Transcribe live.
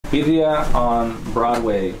birria on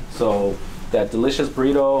Broadway. So that delicious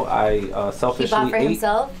burrito I selfishly he bought for ate,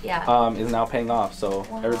 himself. Yeah. is now paying off. So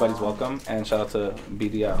everybody's welcome, and shout out to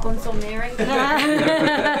birria. Consomé.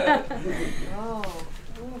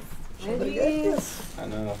 I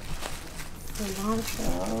know. That's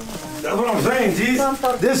what I'm saying, geez.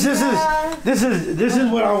 This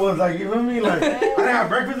is what I was like. You feel me? Like I didn't have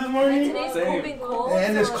breakfast this morning,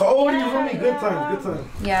 and it's cold. You feel me? Good time.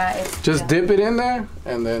 Yeah. It's just dip it in there,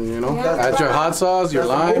 and then add your hot sauce, your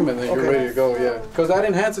lime, and then you're ready to go. Yeah, because that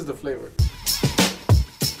enhances the flavor.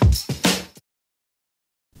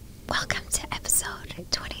 Welcome to episode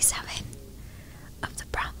 27 of the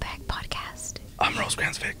Brown Bag Podcast. I'm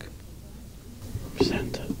Rosecrans Vic.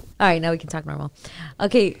 Santa. All right, now we can talk normal.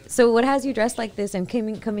 Okay, so what has you dressed like this and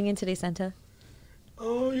coming in today, Santa?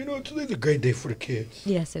 Oh, today's a great day for the kids.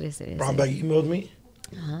 Yes, it is. Brown Bag emailed me.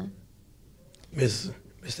 Miss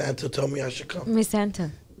Santa told me I should come. Miss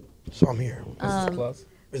Santa. So I'm here. Mrs. Claus.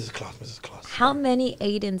 Mrs. Claus. How many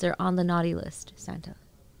Aidens are on the naughty list, Santa?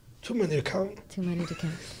 Too many to count. Too many to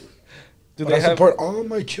count. I support all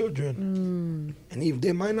my children. And if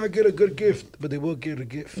they might not get a good gift, but they will get a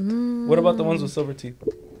gift. What about the ones with silver teeth?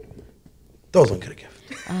 Those don't get a gift.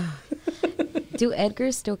 Do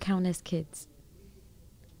Edgars still count as kids?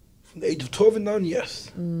 From the age of 12 and down,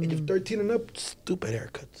 yes. Age of 13 and up, stupid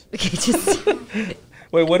haircuts. Okay, just...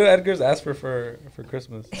 Wait, what do Edgars ask for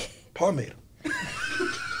Christmas? Pomade.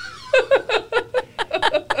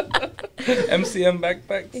 MCM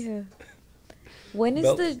backpacks? Yeah. When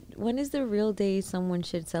is the real day someone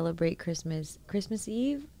should celebrate Christmas? Christmas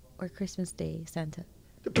Eve or Christmas Day, Santa?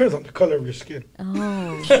 Depends on the color of your skin.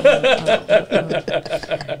 Oh.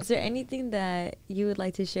 Is there anything that you would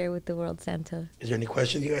like to share with the world, Santa? Is there any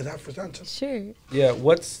questions you guys have for Santa? Sure. Yeah,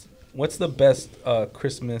 what's the best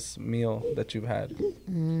Christmas meal that you've had?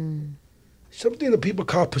 Something that people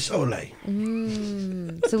call pozole.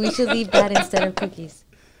 So we should leave that instead of cookies.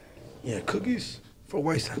 Yeah, cookies for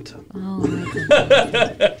white Santa. Oh my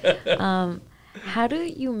goodness. How do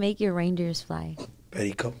you make your reindeers fly?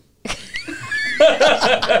 Perico.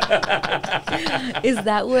 Is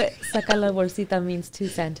that what saca la bolsita means to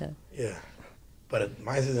Santa? Yeah, but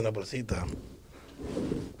mine isn't a bolsita.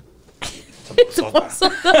 It's a bolsita.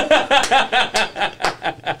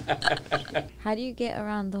 How do you get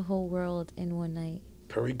around the whole world in one night?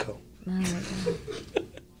 Perico. Oh my God.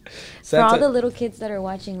 For all the little kids that are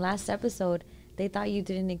watching last episode, they thought you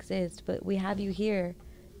didn't exist, but we have you here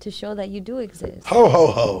to show that you do exist. Ho, ho,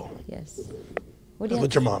 ho. Yes. That's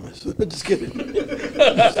what your mom is. Just kidding.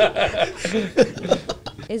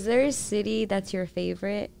 Is there a city that's your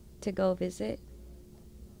favorite to go visit?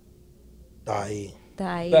 Dai.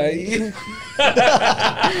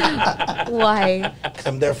 Why? Because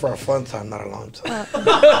I'm there for a fun time, not a long time.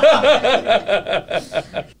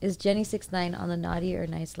 Is Jenny 6'9" on the naughty or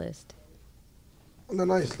nice list? On the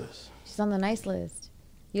nice list. She's on the nice list.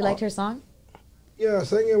 You liked her song? Yeah, I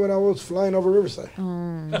sang it when I was flying over Riverside.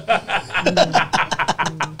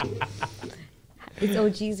 Is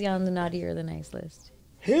OGZ on the naughty or the nice list?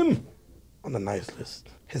 Him on the nice list.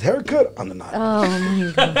 His haircut on the naughty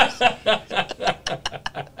list. Oh my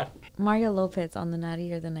gosh. Mario Lopez on the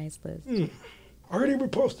naughty or the nice list? I already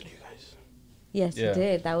reposted you guys. Yes, you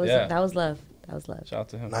did. That was love. That was love. Shout out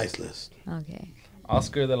to him. Nice list. Okay.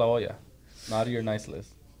 Oscar de la Hoya. Naughty or nice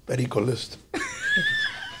list? Perico list.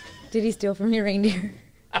 Did he steal from your reindeer?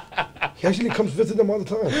 He actually comes visit them all the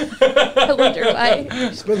time. I wonder why.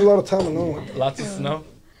 He spends a lot of time alone. Lots of snow.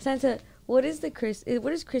 Santa, what is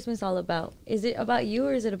Christmas all about? Is it about you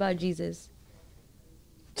or is it about Jesus?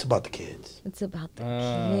 It's about the kids. It's about the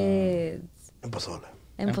kids. And pozole.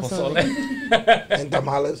 And pozole. And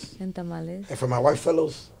tamales. And tamales. And for my white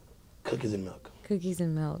fellows, cookies and milk. Cookies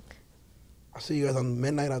and milk. I'll see you guys on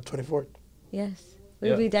midnight on 24th. Yes.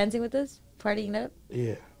 Will you be dancing with us? Partying up?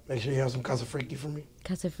 Yeah. Make sure you have some Casa Freaky for me.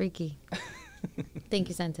 Casa Freaky. Thank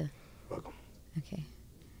you, Santa. Welcome. Okay.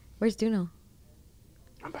 Where's Duno?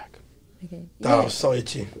 I'm back. Okay. Oh, so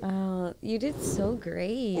itchy. Oh, you did so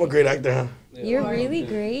great. I'm a great actor, huh? You're really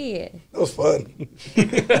great. That was fun. You're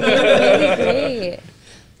really great.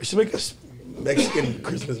 We should make a Mexican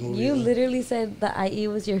Christmas movie. You literally said the IE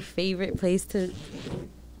was your favorite place to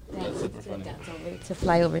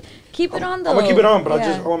fly over. Keep it on, though. I'm going to keep it on, but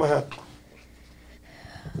I want my hat.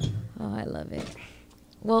 Oh, I love it.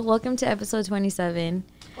 Well, welcome to episode 27.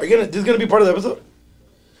 This is going to be part of the episode?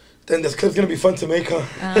 Then this clip's going to be fun to make,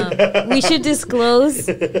 huh? We should disclose.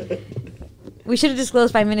 We should have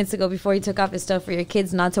disclosed 5 minutes ago before he took off his stuff for your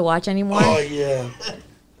kids not to watch anymore. Oh, yeah.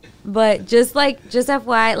 But just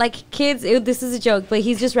FYI, like kids, this is a joke, but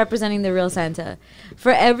he's just representing the real Santa.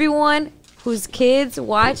 For everyone, whose kids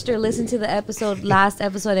watched or listened to the last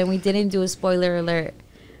episode, and we didn't do a spoiler alert.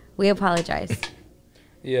 We apologize.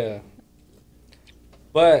 Yeah.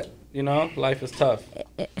 But, you know, life is tough.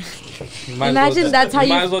 Imagine that's how you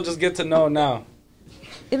might as well just get to know now.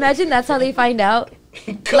 Imagine that's how they find out.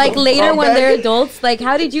 Like later when they're adults. Like,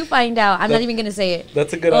 how did you find out? I'm not even going to say it.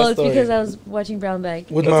 That's a good story. story. It's because I was watching Brown Bag.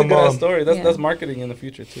 With that's my a good mom. Story. That's marketing in the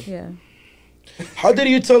future, too. Yeah. How did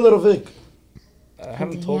you tell little Vic? I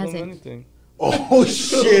haven't told him anything. Oh,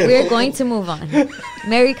 shit. We're going to move on.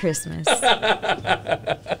 Merry Christmas.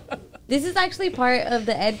 This is actually part of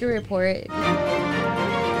the Edgar report.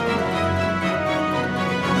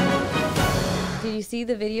 Did you see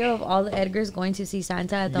the video of all the Edgars going to see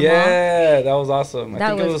Santa at the mall? Yeah, that was awesome. I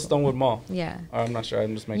think it was a Stonewood Mall. Yeah. Or I'm not sure.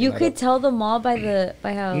 I'm just making You that could up. tell the mall by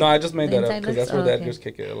how. No, I just made that up because that's where the Edgars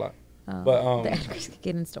kick it a lot. Oh, but the Edgars kick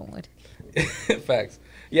it in Stonewood. Facts.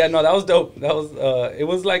 Yeah, no, that was dope. That was it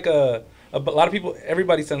was like a lot of people.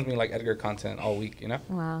 Everybody sends me like Edgar content all week, you know.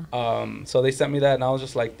 Wow. So they sent me that, and I was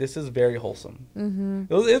just like, this is very wholesome. Mm-hmm.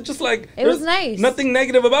 It was just like it was nice. Nothing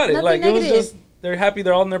negative about it. Nothing negative. It was just they're happy.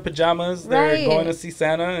 They're all in their pajamas. They're Right. going to see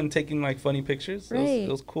Santa and taking like funny pictures. Right. It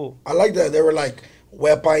was cool. I like that they were like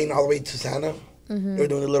wepaing all the way to Santa. Mm-hmm. They were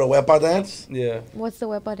doing a little wepa dance. Yeah. What's the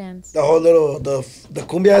wepa dance? The whole little the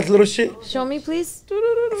cumbia ass little shit. Show me, please.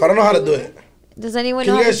 If I don't know how to do it. Does anyone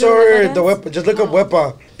Can know you how to guys do show her wepa the dance? wepa? Just look up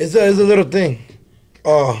wepa. It's a little thing.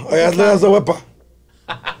 Oh, yeah, that's the wepa.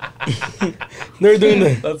 They're doing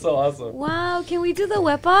that. That's so awesome. Wow, can we do the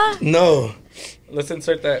wepa? No. Let's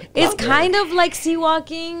insert that. It's kind of like sea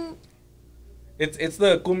walking. It's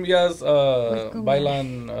the cumbias cumbia?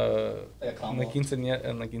 bailan en la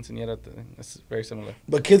quinceañera thing. It's very similar.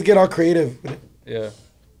 But kids get all creative. Yeah.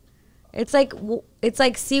 It's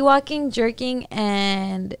like sea walking, jerking,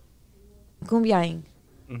 and cumbiaing.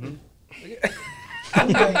 Mm-hmm.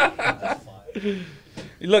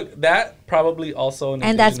 Look, that probably also an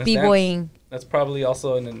And that's indigenous b-boying. dance. That's probably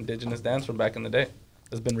also an indigenous dance from back in the day.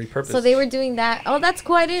 It's been repurposed. So they were doing that. Oh, that's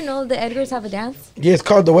cool. I didn't know the Edgars have a dance. Yeah, it's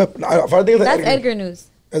called the wepa. I think it's That's Edgar news.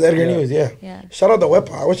 That's Edgar News, yeah. Yeah. Shout out the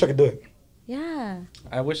wepa. I wish I could do it. Yeah.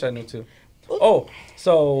 I wish I knew too. Oh,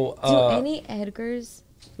 so Do any Edgars,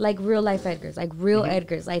 like real life Edgars, like real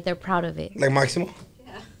Edgars, like they're proud of it? Like Maximo?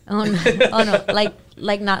 Oh no,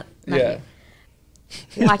 like not yeah.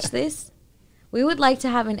 you. Watch this. We would like to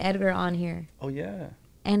have an Edgar on here Oh yeah.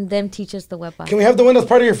 and them teach us the wepa. Can we have the one that's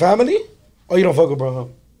part of your family? Oh, you don't fuck with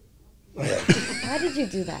bro, huh? How did you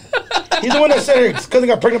do that? He's the one that said his cousin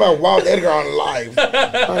got pregnant by Wild Edgar on live.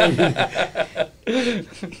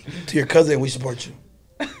 To your cousin, we support you.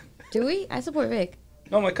 Do we? I support Vic.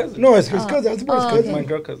 No, my cousin. No, it's his cousin. I support his cousin. My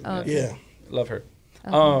girl cousin. Oh, okay. Yeah. Love her.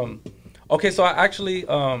 Okay, so I actually,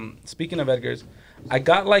 speaking of Edgars, I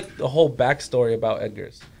got like the whole backstory about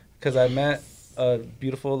Edgars because I met a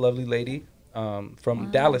beautiful, lovely lady from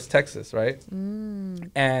Dallas, Texas, right?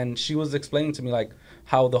 And she was explaining to me like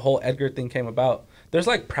how the whole Edgar thing came about. There's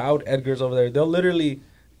like proud Edgars over there. They'll literally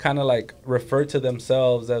kind of like refer to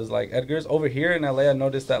themselves as like Edgars. Over here in LA, I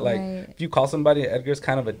noticed that like if you call somebody an Edgar, it's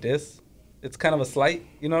kind of a diss. It's kind of a slight,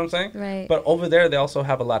 you know what I'm saying? Right. But over there, they also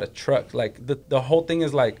have a lot of truck. Like the whole thing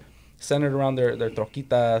is like centered around their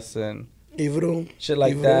troquitas and shit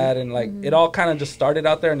like that. And like it all kind of just started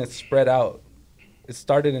out there and it spread out. It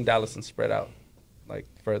started in Dallas and spread out like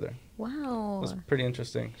further. Wow. It was pretty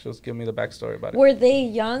interesting. She was giving me the backstory about it. Were they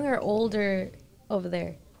young or older over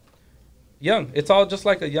there? Young. It's all just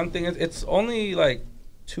like a young thing. It's only like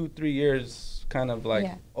 2-3 years kind of like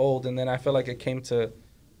old. And then I feel like it came to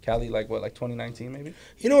Cali like 2019 maybe?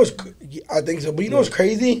 You know what's, I think so. But you know what's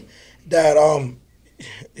crazy? That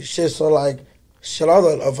shit, so like, shout out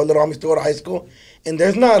of a little homies to go to high school. And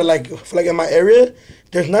there's not like in my area,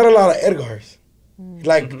 there's not a lot of Edgars.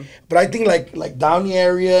 Like, but I think like Downey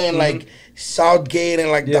area and like Southgate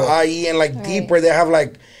and like the IE and like deep where they have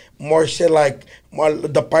like more shit, like more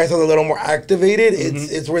the price is a little more activated.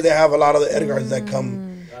 It's where they have a lot of the Edgars that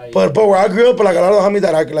come. But where I grew up, like a lot of the homies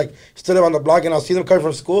that I like still live on the block, and I'll see them coming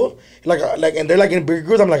from school, like and they're like in big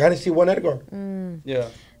groups. I'm like, I didn't see one Edgar. Yeah.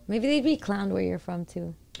 Maybe they'd be clowned where you're from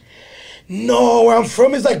too. No, where I'm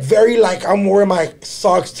from is like very like I'm wearing my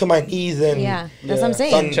socks to my knees and that's what I'm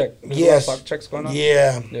saying. Sock check. Yes. Sock checks going on.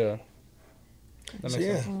 Yeah. Yeah. That makes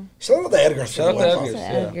sense. Shout out to Edgars. Shout out to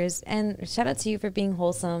Edgars. Edgars. And shout out to you for being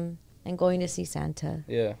wholesome and going to see Santa.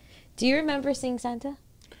 Yeah. Do you remember seeing Santa?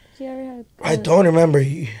 Do you ever have, I don't remember.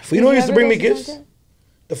 You know who used to bring me gifts?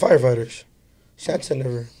 The firefighters. Santa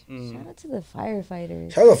never. Shout out to the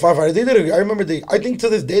firefighters. Shout out to firefighters. They did it. I remember I think to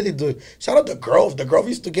this day they do it. Shout out to Grove. The Grove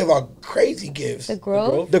used to give out crazy gifts. The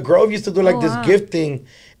Grove? The Grove used to do like this wow. gift thing,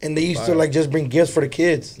 and they used to like just bring gifts for the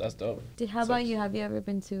kids. That's dope. How about you? Have you ever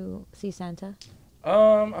been to see Santa?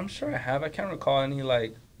 I'm sure I have. I can't recall any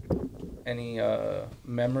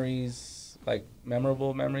memories, like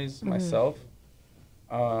memorable memories myself.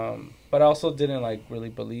 But I also didn't like really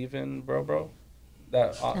believe in bro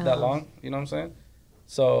that long. You know what I'm saying?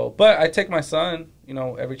 So, but I take my son, you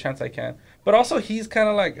know, every chance I can. But also, he's kind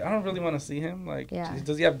of like, I don't really want to see him. Like,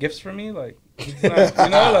 does he have gifts for me? Like, he's not, you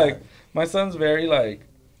know, like my son's very like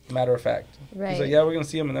matter of fact. Right. He's like, yeah, we're gonna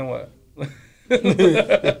see him, and then what?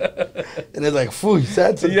 And it's like, food,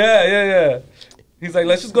 Santa. Yeah. He's like,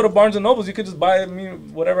 let's just go to Barnes and Nobles. You could just buy me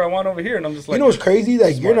whatever I want over here, and I'm just like, you know what's crazy?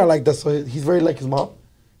 Like, you're not like that. So he's very like his mom.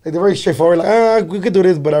 Like, they're very straightforward. Like, we could do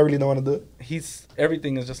this, but I really don't want to do it.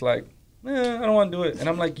 Everything is just like, I don't want to do it. And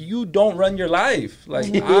I'm like, you don't run your life.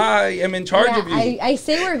 Like, I am in charge of you. I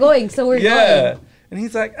say we're going, so we're going. And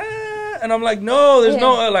he's like, and I'm like, no, there's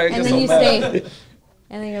no, like, and then you stay.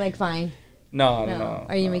 And then you're like, fine. No.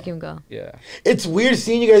 Or you make him go. Yeah. It's weird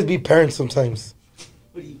seeing you guys be parents sometimes.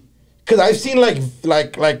 Because I've seen like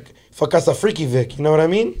for Casa Freaky Vic, you know what I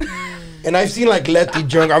mean? And I've seen like Letty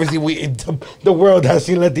drunk. Obviously, the world has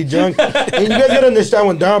seen Letty drunk. And you guys gotta understand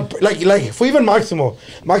when down, like for even Maximo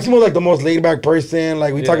like the most laid back person.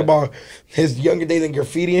 Like we talk about his younger days and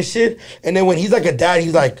graffiti and shit. And then when he's like a dad,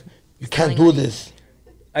 he's like, you can't do this.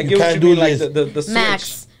 I get what you mean, like the switch.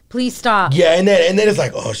 Max, please stop. Yeah, and then it's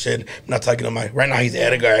like, oh shit, I'm not talking to right now he's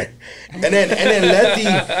Edgar. And then Letty,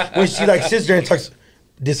 when she like sits there and talks,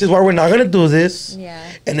 this is why we're not gonna do this. Yeah.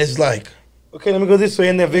 And it's like, okay, let me go this way.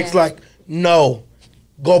 And then Vic's like, no,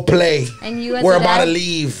 go play. And you as we're a about dad? to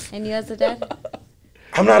leave. And you as a dad?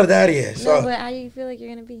 I'm not a dad yet. So No, but how do you feel like you're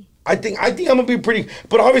gonna be? I think I'm gonna be pretty,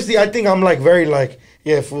 but obviously I think I'm like very like,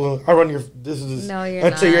 yeah, fool, I run your, this is No, you're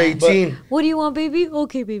until not. you're 18. What do you want, baby?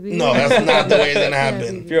 Okay, baby. No, that's not the way it's gonna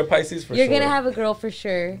happen. If you're a Pisces, for You're sure. gonna have a girl for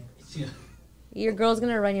sure. Your girl's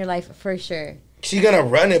gonna run your life for sure. She's gonna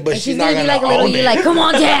run it, but And she's not gonna be like a little own you, it. like, come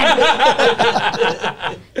on,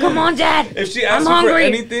 dad. Come on, dad. If she asks you for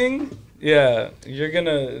anything, you're not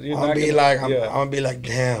gonna be like,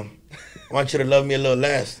 damn, I want you to love me a little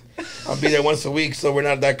less. I'll be there once a week, so we're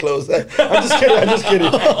not that close. I'm just kidding.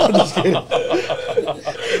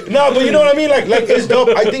 No, but you know what I mean? Like it's dope.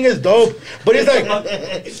 I think it's dope. But it's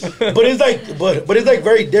like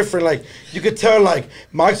very different. Like you could tell like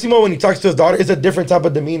Maximo when he talks to his daughter, it's a different type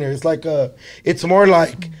of demeanor. It's like it's more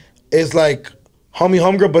like it's like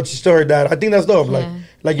homegirl, but she's still her dad. I think that's dope. Like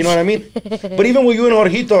you know what I mean? But even with you and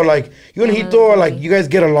Jorgito, like you and Jorgito, like you guys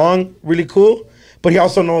get along really cool. But he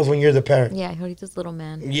also knows when you're the parent. Yeah, Jorgito's little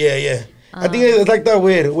man. Yeah. I think it's like that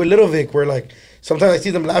with Little Vic, where like sometimes I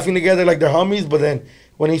see them laughing together like they're homies, but then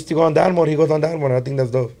when he needs to go on dad mode, he goes on dad mode. I think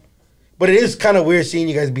that's dope. But it is kind of weird seeing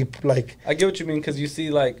you guys be like. I get what you mean, because you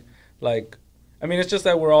see like, I mean, it's just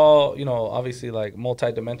that we're all, you know, obviously like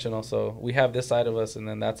multi-dimensional. So we have this side of us and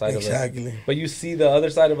then that side of us. Exactly. But you see the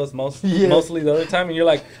other side of us mostly the other time, and you're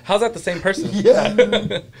like, how's that the same person? Yeah.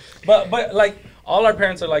 but like all our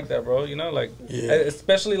parents are like that, bro. You know, like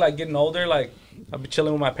especially like getting older. Like I'll be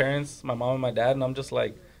chilling with my parents, my mom and my dad, and I'm just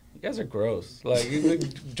like, you guys are gross. Like the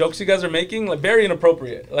jokes you guys are making, like very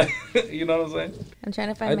inappropriate. Like you know what I'm saying? I'm trying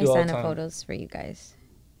to find my Santa photos for you guys.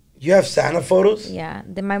 You have Santa photos? Yeah.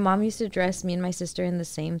 Then my mom used to dress me and my sister in the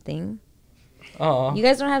same thing. Oh. You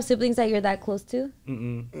guys don't have siblings that you're that close to?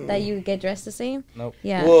 Mm-mm. That you get dressed the same? Nope.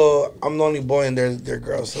 Yeah. Well, I'm the only boy and they're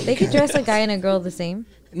girls. So they could dress a guy and a girl the same.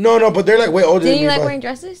 No, but they're like way older than me. Didn't you like wearing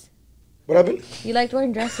dresses? What happened? You liked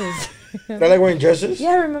wearing dresses. Did I like wearing dresses?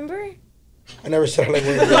 Yeah, remember? I never said I like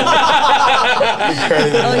wearing dresses.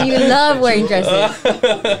 Oh, you love wearing dresses.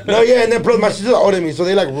 No, yeah, and then plus my sisters are older than me, so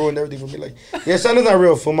they like ruined everything for me. Like, yeah, Santa's not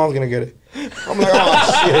real. Full mom's gonna get it. I'm like,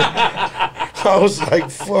 oh shit. I was like,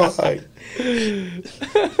 fuck.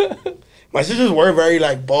 My sisters were very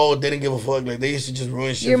like bold. They didn't give a fuck. Like they used to just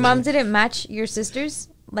ruin shit. Your mom didn't match your sisters?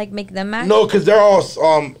 Like make them match? No, because they're all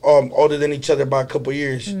older than each other by a couple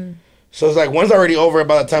years. So it's like one's already over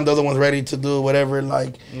by the time the other one's ready to do whatever.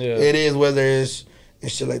 Like it is, whether it's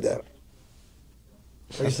and shit like that.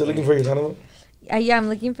 Are you still looking for your Santa? Yeah, I'm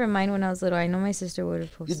looking for mine when I was little. I know my sister would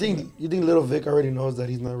have posted. You think little Vic already knows that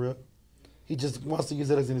he's not real? He just wants to use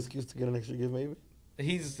it as an excuse to get an extra gift, maybe.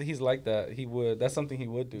 He's like that. He would. That's something he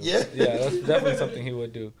would do. Yeah. Yeah, that's definitely something he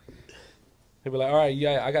would do. He'd be like, all right,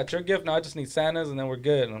 yeah, I got your gift. Now I just need Santa's, and then we're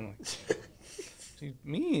good. And I'm like, what you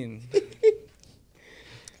mean?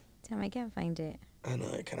 Damn, I can't find it. I know,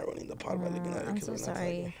 I kind of running the pod by looking at it. I'm so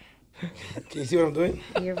sorry. Can you see what I'm doing?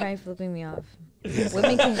 You're probably flipping me off.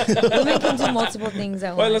 Women can do multiple things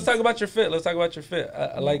at Well, once. let's talk about your fit.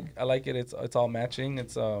 I like it. It's all matching.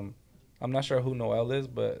 It's I'm not sure who Noel is,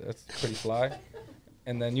 but it's pretty fly.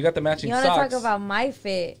 And then you got the matching You socks. want to talk about my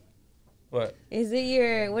fit? What? Is it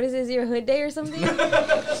your hood day or something?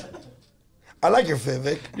 I like your fit,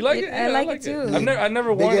 Vic. You like it? I like it too. I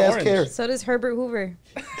never Big worn ass orange. carrot. So does Herbert Hoover.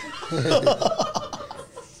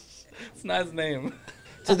 It's not his name.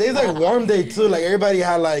 Today's like warm day too. Like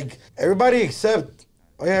everybody except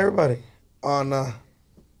everybody on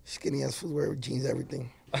skinny ass food wear jeans,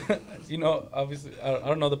 everything. You know, obviously, I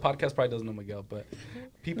don't know. The podcast probably doesn't know Miguel, but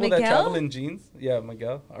people that Miguel? travel in jeans, yeah,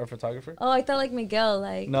 Miguel, our photographer. Oh, I thought like Miguel,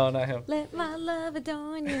 like. No, not him. Let my love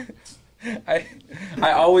adorn you.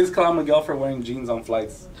 I always clown Miguel for wearing jeans on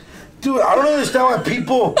flights. Dude, I don't understand why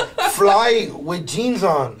people fly with jeans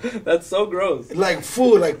on. That's so gross. Like,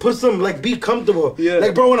 food, like, put some, like, be comfortable. Yeah.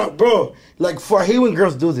 Like, I hate when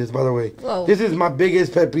girls do this, by the way. Whoa. This is my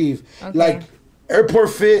biggest pet peeve. Okay. Like, airport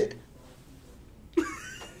fit,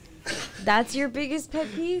 That's your biggest pet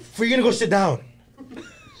peeve? for you to go sit down.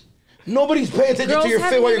 Nobody's paying attention to your fit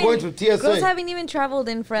haven't while you're even- going to TSA. Girls haven't even traveled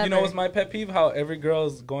in forever. You know what's my pet peeve? How every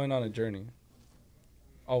girl's going on a journey.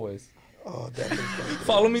 Always. Oh, that is funny.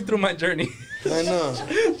 Follow me through my journey. I know.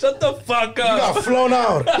 Shut the fuck You up. got flown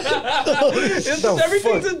out.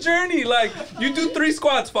 Everything's fuck? a journey. Like, you do 3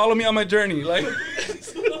 squats, follow me on my journey. Like,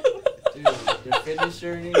 Dude, your fitness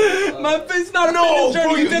journey. my face not a No, fitness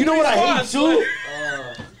bro, journey. you did know 3 what I hate squats. too?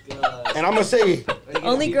 Oh god. And I'm going to say it.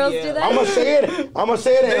 Only girls do that? I'm going to say it. I'm going to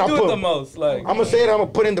say it They and I'll do it the put... most. Like, I'm gonna say it. I'm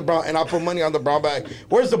gonna put in the brown, and I'll put money on the brown bag.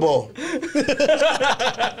 Where's the ball?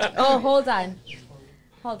 Oh, hold on.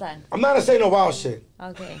 I'm not gonna say no wild shit,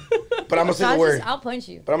 Okay. but I'm gonna say the word. I'll punch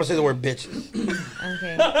you. But I'm gonna say the word bitches.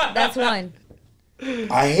 Okay. That's one.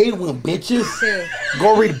 I hate when bitches 2.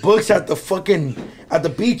 go read books at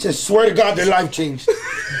the beach and swear to God their life changed.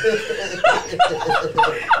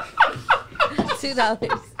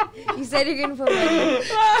 $2. You said you're gonna put money.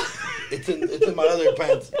 It's in my other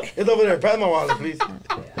pants. It's over there. Pass my wallet, please.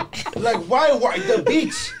 Like why the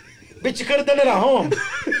beach? Bitch, you could have done it at home.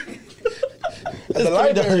 At the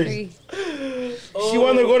library. 3. She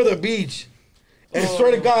wanted to go to the beach, and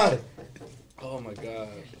swear to God. oh my god.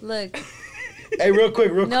 Look. Hey, real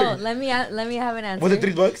quick. No, let me have an answer. Was it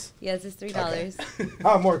 $3? Yes, it's $3.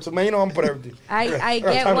 Ah, more. So man, you know I'm gonna put everything. I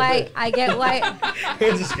get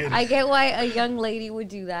Just kidding. I get why a young lady would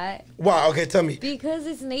do that. Wow. Okay, tell me. Because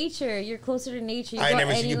it's nature. You're closer to nature. You I ain't go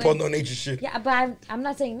never seen you anywhere- post no nature shit. Yeah, but I'm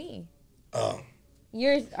not saying me. Oh.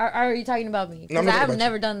 Are you talking about me? No, I'm Because not talking I've about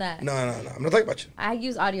never done that. No. I'm not talking about you. I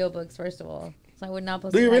use audiobooks first of all, so I would not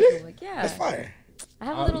post. Do you an really? actual book. Yeah. That's fire. I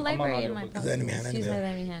have a little I'm on library in my audiobooks. phone. Let me hand, Excuse let my me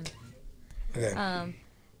let me hand. Okay.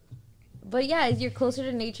 But yeah, you're closer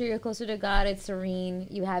to nature. You're closer to God. It's serene.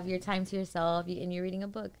 You have your time to yourself, and you're reading a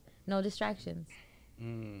book. No distractions.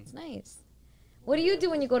 It's nice. What do you do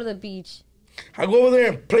when you go to the beach? I go over there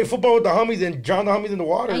and play football with the homies and drown the homies in the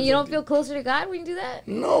water. And you don't feel closer to God when you do that?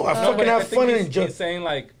 No, I No, fucking but I have think fun and he's enjoy. saying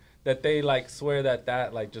like that they like swear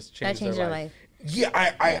that like just That changed changed their your life. life.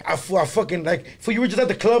 Yeah, I fucking like. For you were just at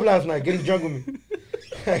the club last night getting drunk with me.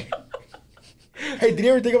 Hey, did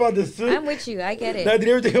you ever think about this too? I'm with you. I get it. Nah, did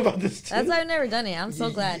you ever think about this too? That's why I've never done it. I'm so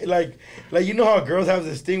glad. Like you know how girls have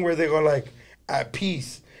this thing where they go like at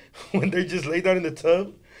peace when they just lay down in the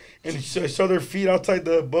tub and show their feet outside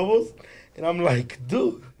the bubbles, and I'm like,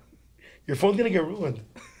 dude, your phone's gonna get ruined.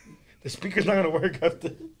 The speaker's not gonna work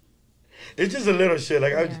after. It's just a little shit.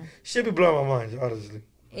 Like shit be blowing my mind, honestly.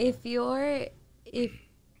 If your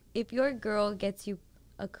girl gets you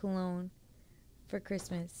a cologne for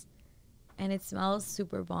Christmas and it smells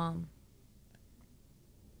super bomb,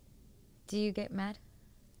 do you get mad?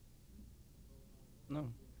 No.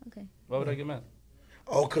 Okay. Why would I get mad?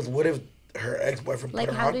 Oh, cause what if her ex-boyfriend Like,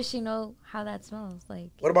 put her how on? does she know how that smells? Like,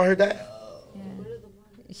 What about her dad? yeah.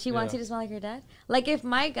 She wants Yeah. you to smell like her dad? Like, if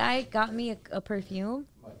my guy got me a perfume,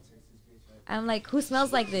 I'm like, who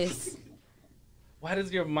smells like this? Why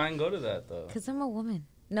does your mind go to that though? Because I'm a woman.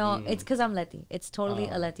 No, it's because I'm Leti. It's totally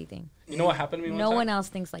a Leti thing. You know what happened to me? No time? one else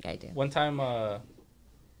thinks like I do. One time, a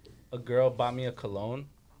girl bought me a cologne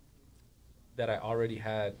that I already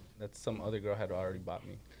had. That some other girl had already bought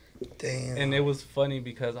me. Damn. And it was funny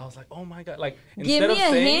because I was like, "Oh my god!" Like, Give instead me of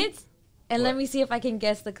a saying, hint, and let What? me see if I can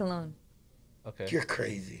guess the cologne. Okay. You're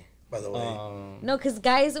crazy, by the way. No, because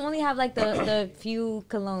guys only have like the few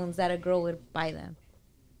colognes that a girl would buy them.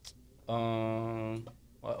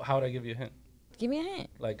 How would I give you a hint? Give me a hint.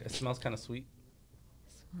 Like, it smells kind of sweet.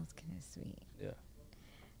 Smells kind of sweet.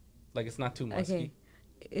 Like, it's not too musky. Okay.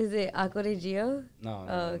 Is it Acqua di Gio? No.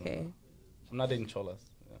 Oh, okay. I'm not dating cholas.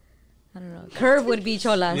 Yeah. I don't know. Curve would be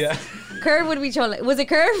cholas. Yeah. Curve would be cholas. Was it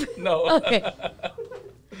Curve? No. Okay.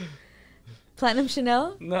 Platinum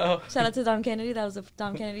Chanel. No. Shout out to Dom Kennedy. That was a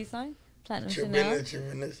Dom Kennedy song. Platinum Chanel.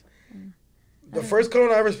 Tremendous. The first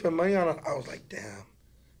cologne I ever spent money on, I was like, damn,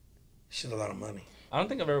 she's a lot of money. I don't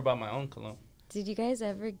think I've ever bought my own cologne. Did you guys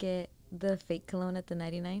ever get the fake cologne at the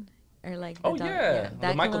 99? Or like Oh, yeah. The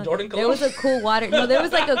that Michael Jordan There cologne? was a cool water. No, there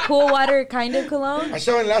was like a cool water kind of cologne. I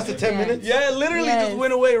saw it lasted 10 Yeah. minutes. Yeah, it literally Yes. just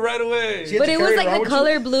went away right away. She had But to it carry was like around the with you?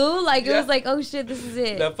 color blue. Like it Yeah. was like, oh shit, this is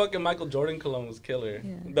it. That fucking Michael Jordan cologne was killer.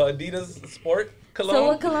 Yeah. The Adidas Sport cologne. So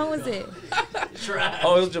what cologne was it?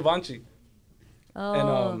 Oh, it was Givenchy.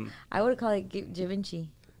 Oh, I would call it Givenchy.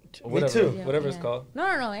 Whatever, too. Yeah, whatever yeah. it's called. No,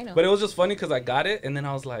 I know. But it was just funny because I got it and then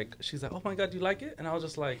I was like, she's like, oh my God, you like it? And I was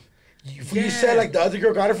just like, You said like the other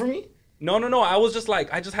girl got it for me? no. I was just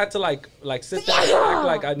like, I just had to like sit there and act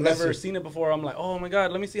like I'd Bless never you. seen it before. I'm like, oh my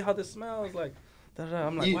God, let me see how this smells. Like, da-da-da.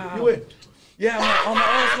 I'm like, wow. You went, Yeah, I'm like, oh my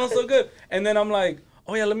God, it smells so good. And then I'm like,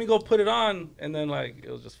 oh yeah, let me go put it on. And then like,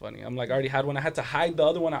 it was just funny. I'm like, I already had one. I had to hide the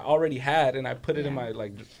other one I already had and I put it in my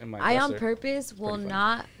I on dresser. purpose will funny.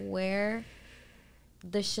 not wear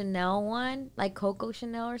the Chanel one, like Coco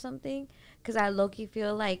Chanel or something, because I low-key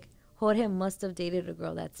feel like Jorge must have dated a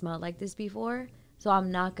girl that smelled like this before. So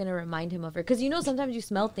I'm not gonna remind him of her, because you know sometimes you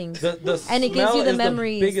smell things The and it gives smell you the is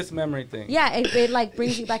memories. The biggest memory thing. Yeah, it like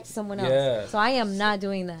brings you back to someone else. Yeah. So I am not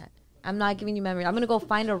doing that. I'm not giving you memory. I'm gonna go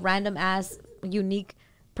find a random ass unique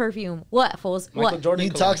perfume. What, fools? Michael What? Jordan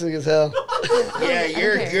You cologne. toxic as hell. yeah,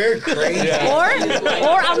 you're crazy.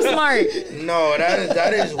 Or I'm smart. No,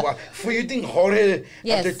 that is why. For you think Jorge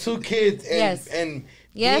Yes. after 2 kids and Yes. and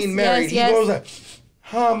Yes, being married, yes, he goes like,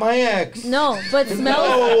 huh, my ex. No, but smells.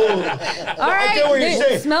 No. All right, get what you're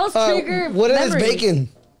saying. smells trigger. What if it's memories. bacon?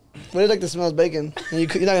 What if like the smells bacon? And you're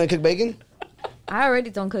not gonna cook bacon? I already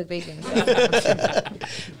don't cook bacon. Or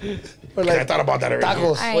I like thought about that already. tacos?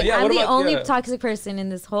 All right, Well, yeah, I'm what the about- only yeah. toxic person in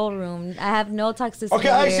this whole room. I have no toxicity. Okay,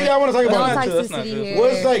 actually, here. I want to talk no about that too. That's not toxicity true. here.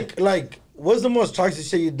 what's what's the most toxic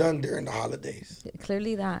shit you've done during the holidays?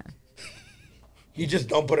 Clearly that. You just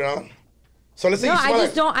don't put it on. So let's say No, you I smell just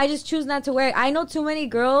like, don't. I just choose not to wear it. I know too many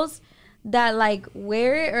girls that like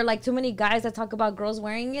wear it, or like too many guys that talk about girls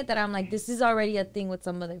wearing it, that I'm like, this is already a thing with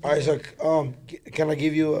some other people. All right, so can I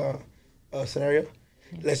give you a scenario?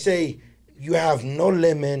 Let's say you have no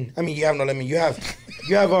lemon. I mean, you have no lemon. You have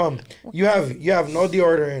no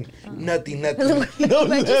deodorant. Nothing. What'd you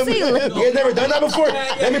say? You guys never done that before?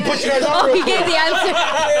 Let me put you guys on. Oh, real he quick. gave the answer.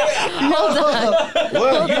 Hold on.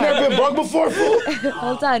 What? You never been broke before, fool?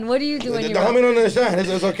 Hold on. What do you do when The you're homie broke? don't understand.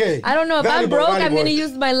 It's okay. I don't know. If Valley I'm boy, broke, valley I'm boy. going to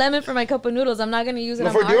use my lemon for my cup of noodles. I'm not going to use it But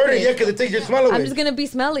on for my deodorant, armpit. yeah, because it takes your smell away. I'm just going to be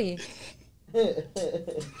smelly. No,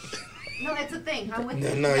 it's a thing. I'm with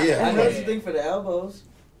you. No, I yeah. know it's a thing for the elbows.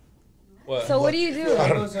 What? So what do you do?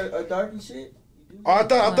 Elbows are dark and shit. You do? Oh, I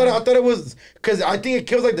thought it was because I think it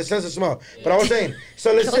kills like the sense of smell. But I was saying,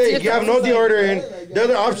 so let's Kills say your you have no sense. deodorant. The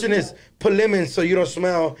other option is put lemon so you don't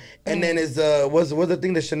smell. And then is what's the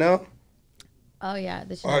thing, the Chanel? Oh, yeah.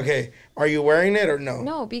 The shit. Okay, are you wearing it or no?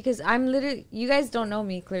 No, because I'm literally, you guys don't know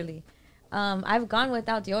me clearly. I've gone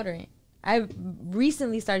without deodorant. I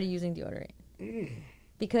recently started using deodorant.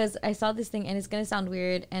 Because I saw this thing, and it's going to sound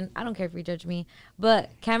weird, and I don't care if you judge me,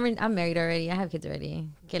 but Cameron, I'm married already. I have kids already.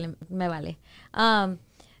 Que me vale.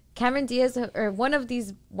 Cameron Diaz, or one of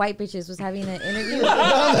these white bitches, was having an interview.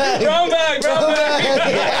 Brown bag.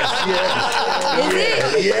 Is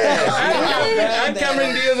it? Yes. And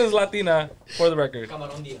Cameron Diaz is Latina, for the record.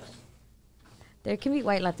 There can be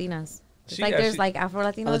white Latinas. It's She- like yeah, there's she- like Afro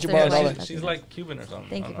Latinos. let you There's borrow white $1. She's Latinas. like Cuban or something.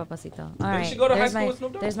 Thank I you, don't know. papacito. All right. she go to high there's school my, with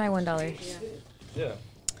Snoop Dogg? There's my $1. Yeah.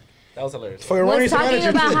 That was hilarious. For your Was running talking manager.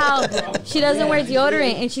 about how she doesn't wear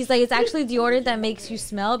deodorant, and she's like, it's actually deodorant that makes you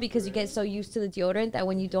smell, because you get so used to the deodorant that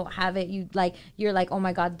when you don't have it, you're like, oh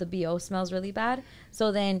my god, the BO smells really bad.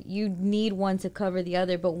 So then you need one to cover the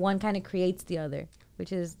other, but one kind of creates the other,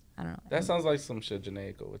 which is, I don't know. That sounds like some shit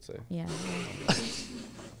Janaico would say. Yeah.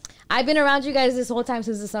 I've been around you guys this whole time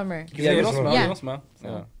since the summer. Yeah, you don't smell. Yeah. You don't smell.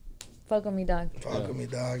 Yeah. Fuck with me, dog. Fuck with me,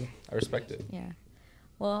 dog. I respect it. Yeah.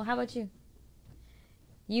 Well, how about you?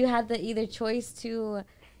 You had the either choice to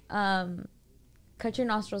cut your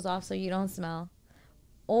nostrils off so you don't smell,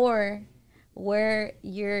 or wear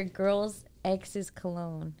your girl's ex's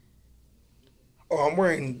cologne. Oh, I'm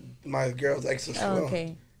wearing my girl's ex's Oh, cologne.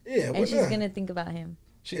 okay. Yeah, And what's she's that? gonna think about him.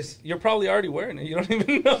 You're probably already wearing it. You don't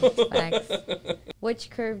even know. Facts. Which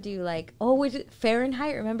curve do you like? Oh, was it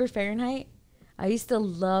Fahrenheit? Remember Fahrenheit? I used to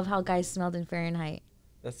love how guys smelled in Fahrenheit.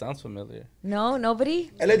 That sounds familiar. No,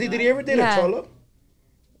 nobody? LD, did he ever date Yeah. a cholo?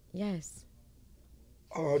 Yes.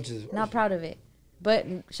 Oh, just Not proud of it. But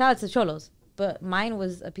shout out to Cholos. but mine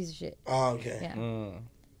was a piece of shit. Oh, okay. Yeah.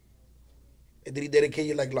 Did he dedicate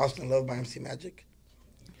you like Lost in Love by MC Magic?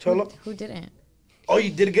 Cholo? Who didn't? Oh,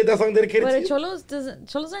 you did get that song dedicated to But you?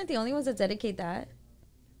 Cholos aren't the only ones that dedicate that.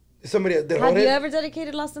 Somebody that Have you ever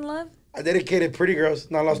dedicated Lost in Love? I dedicated Pretty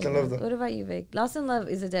Girls, not Lost in Love though. What about you, Vic? Lost in Love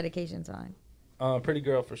is a dedication song. Pretty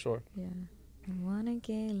Girl for sure. Yeah. I wanna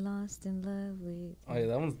get lost in love with. Oh yeah,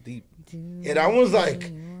 that one's deep. Yeah, that one's like,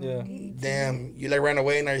 Yeah. damn, you like ran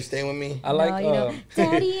away, now you're staying with me. I like.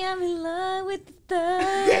 Daddy, I'm in love with the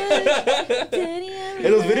thug. Daddy, I'm in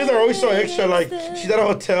And those love videos are always so with extra. the Like thug. she's at a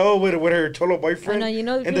hotel with her Cholo boyfriend. I know, you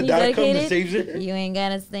know, and the when you dad comes and dedicated, saves her. you ain't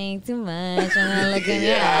gotta think too much. I'm gonna look in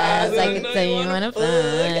your Yeah, eyes. I can tell you wanna fuck.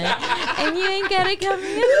 And you ain't gotta come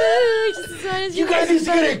here food just as soon as You guys used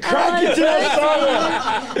to get it cracking to that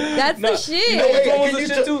song. That's the shit. No, wait, What was can the you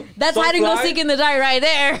shit too? That's So hide and go Fly? seek in the dark right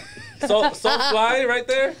there. So fly right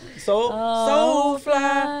there. So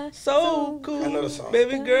fly, so cool. I know the song.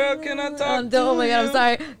 Baby girl, can I talk to Oh my god, I'm you?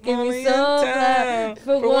 sorry. Give Only me in so town fly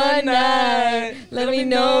for one night. Let me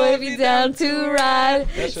know if you're down to ride.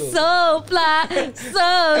 That shit was- So fly,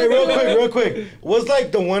 so Hey, real quick. What's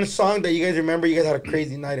like the one song that you guys remember you guys had a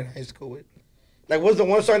crazy night in high school with? Like, what's the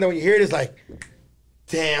one song that when you hear it, it's like,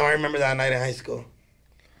 damn, I remember that night in high school.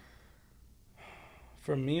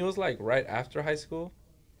 For me, it was like right after high school.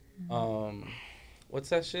 What's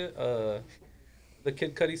that shit? The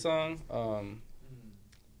Kid Cudi song.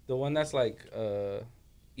 The one that's like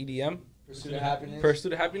EDM. Pursuit of Happiness.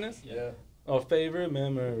 Pursuit of Happiness. Yeah. Oh, favorite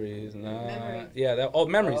memories. Nah. Memories. Yeah. That. Oh,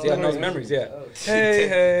 memories. Oh, Yeah. No, it's memories. memories. Yeah. Oh. Hey,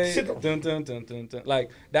 hey. Shit. Dun, dun, dun, dun, dun.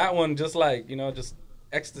 Like that one, just like just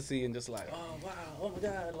ecstasy and just like, oh wow, oh my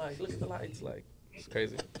god, like look at the lights, like it's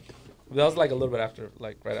crazy. That was like a little bit after,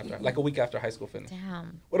 like right after, like a week after high school finished.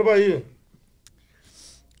 Damn. What about you?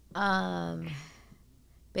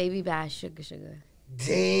 Baby Bash, Sugar.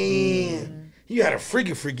 Damn. You had a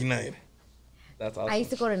freaky night. That's awesome. I used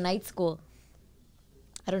to go to night school.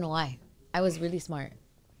 I don't know why. I was really smart.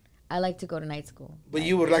 I like to go to night school. But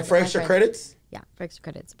you would like With for my extra friends. credits? Yeah, for extra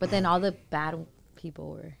credits. But then all the bad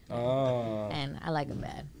people were, Oh. and I like them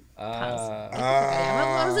bad.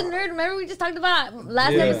 Ah. I was a nerd. Remember we just talked about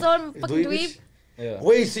last Yeah. episode, fucking Dweebish? dweeb, Yeah.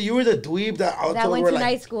 Wait, so you were the dweeb that I that went were to like,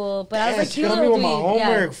 night school. But I was damn, like, she cute helped me little with my dweeb.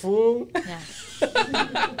 homework, fool. Yeah.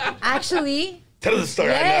 Actually, Tell us the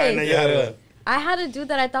story. I Yay. know you had it. I had a dude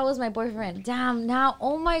that I thought was my boyfriend. Damn, now,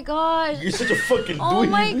 oh my gosh. You're such a fucking dweeb. Oh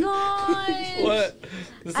my gosh. What?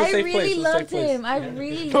 This is a I safe really place. It's a safe loved place. him. I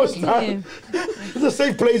really No, it's loved not. him. It's a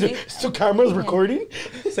safe place. It's two cameras recording.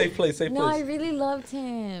 Safe place. Safe No, I place. really loved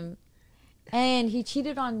him. And he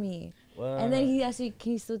cheated on me. Wow. And then he asked me,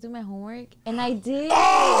 can you still do my homework? And I did.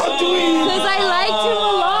 Oh, dweeb. Because I liked him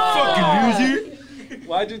a lot. Fucking loser.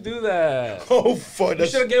 Why'd you do that? Oh, fuck. You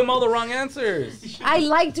That's, should have gave him all the wrong answers. I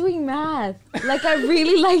like doing math. Like, I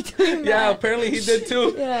really like doing math. Yeah, apparently he did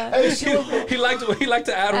too. Yeah. hey, she was, He liked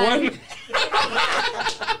to add one.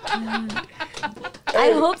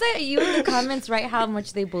 I hope that you in the comments write how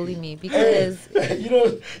much they bully me because you know,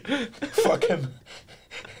 fuck him.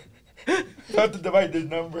 Have to divide this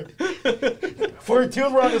number. 42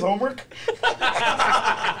 were on his homework.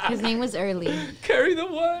 his name was Early. Carry the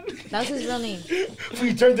one. That was his real name.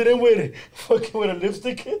 We turned it in with a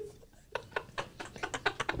lipstick.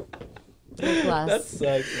 Lip gloss. That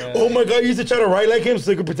sucks, man. Oh my god, you used to try to write like him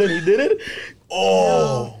so you could pretend he did it?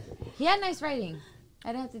 Oh. He had nice writing. I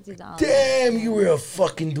didn't have to do that. Damn, you were a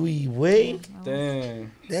fucking dweeb. Wait.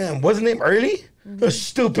 Dang. Damn, wasn't his name Early? A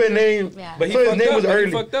stupid name. Yeah. But he So his fucked name up. was But Early.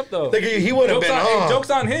 he fucked up though. Like, he would have Jokes been on, hey, on. jokes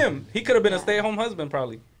on him. He could have been a stay-at-home husband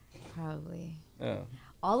probably. Probably. Yeah.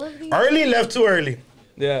 All of these. Early left too early.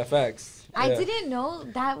 Yeah. Facts. I Yeah. didn't know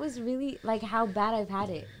that was really like how bad I've had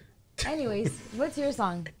it. Anyways, what's your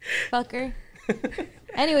song? Fucker.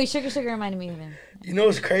 Anyway, Sugar reminded me of him. You know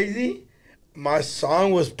what's crazy? My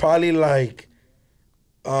song was probably like,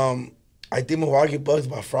 I think Milwaukee Bucks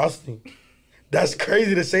by Frosty. That's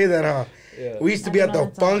crazy to say that, huh? Yeah. We used to I be don't at know the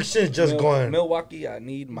that song. functions just going, Milwaukee, I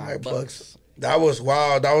need my my bucks. Bucks. That was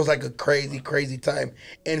wild. That was like a crazy time.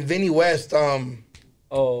 And Vinny West,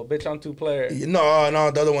 Oh, bitch, I'm two-player.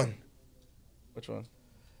 no, the other one. Which one?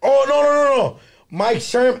 Oh, no. Mike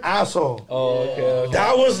Sherm, asshole. Oh, okay.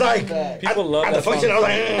 That was like, People love at that the function, song.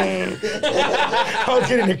 I was like, I was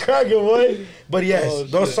getting the cracking, boy. But yes, Oh,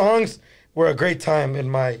 those shit. songs were a great time in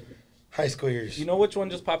my high school years. You know which one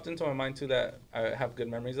just popped into my mind too that I have good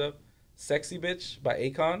memories of? "Sexy Bitch" by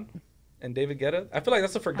Akon and David Guetta. I feel like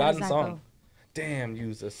that's a forgotten that song. go? Damn,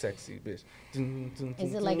 you's a sexy bitch. Dun, dun,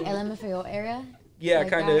 Is dun, it like dun. LMFAO era? Yeah, like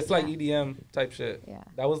kind of. that? It's like Yeah. EDM type shit. Yeah.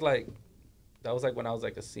 That was like when I was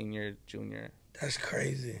like a senior, junior. That's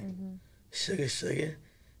crazy. Mm-hmm. Sugar.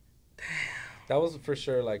 That was for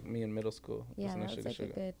sure like me in middle school. Yeah, Listening that to was like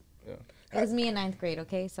a good. Yeah. It was me in 9th grade.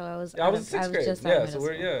 Okay, so I was. I was in sixth grade. just out Yeah, of so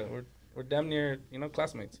middle school. we're damn near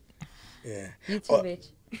classmates. Yeah. You too, bitch.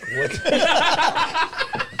 What?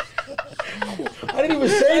 I didn't even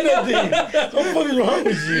say nothing. What the fuck is wrong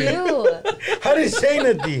with you? You. I didn't say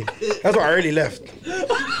nothing. That's why I already left.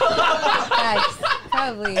 Facts,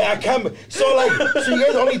 probably. I can't. So you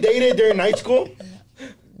guys only dated during night school?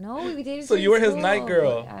 No, we dated. So you were his school. night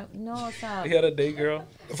girl. No, stop. He had a day girl.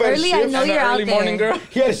 Early, I know And you're an out early there. morning girl.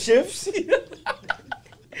 He had shifts.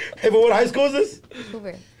 Hey, but what high school is this?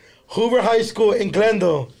 Hoover. Hoover High School in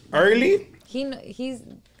Glendale. Early? He's.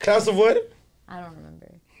 Class of what? I don't remember.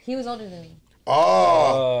 He was older than me.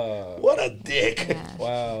 Oh, what a dick. Yeah.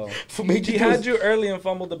 Wow. For me, He had you early and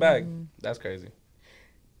fumbled the bag. That's crazy.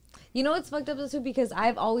 You know what's fucked up though too? Because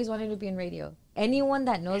I've always wanted to be in radio. Anyone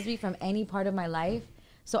that knows me from any part of my life,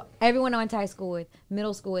 so everyone I went to high school with,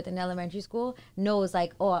 middle school with, and elementary school knows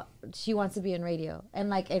like, oh, she wants to be in radio, and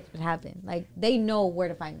like it happened. Like they know where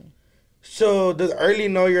to find me. So does Early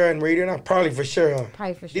know you're in radio now? Probably for sure, huh?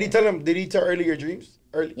 Probably for sure. Did he tell Early your dreams?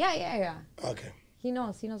 Early? Yeah. Okay. He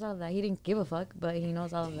knows all of that. He didn't give a fuck, but he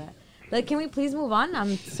knows all of that. Like, can we please move on?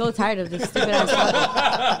 I'm so tired of this stupid ass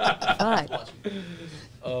topic. Fuck.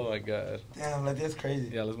 Oh my god. Damn, like that's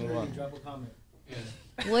crazy. Yeah, let's move on. Drop a comment.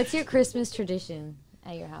 What's your Christmas tradition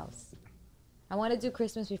at your house? I want to do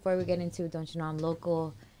Christmas before we get into Don't You Know I'm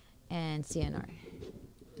Local and CNR.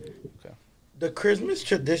 Okay. The Christmas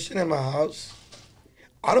tradition in my house,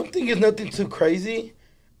 I don't think it's nothing too crazy,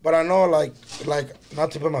 but I know like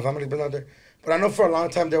not to put my family business out there, but I know for a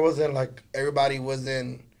long time there wasn't like everybody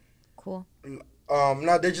wasn't Cool.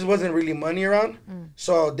 no, there just wasn't really money around,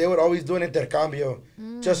 so they would always do an intercambio,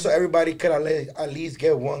 just so everybody could at least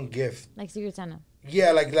get one gift. Like Secret Santa.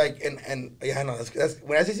 Yeah, and yeah, I know that's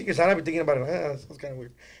when I say Secret Santa, I've been thinking about it. That sounds kind of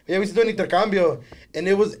weird. But yeah, we used to do an intercambio, and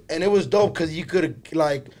it was dope because you could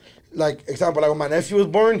like example, like when my nephew was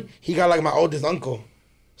born, he got like my oldest uncle.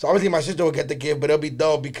 So obviously my sister would get the gift, but it'll be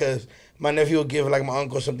dope because my nephew would give like my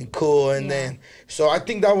uncle something cool, and then so I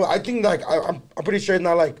think I'm pretty sure it's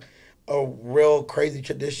not like a real crazy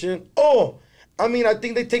tradition. Oh, I mean I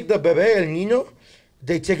think they take the bebé el niño,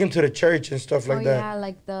 they take him to the church and stuff like that. Yeah,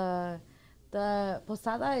 like the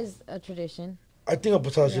posada is a tradition. I think a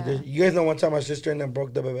posada tradition. You guys know one time my sister and them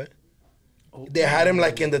broke the bebé. They had him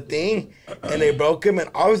like in the thing, and they broke him, and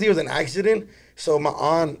obviously it was an accident. So my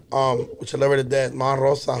aunt, which I love her to death, my aunt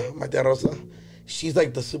Rosa, my tia Rosa, she's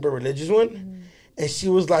like the super religious one, and she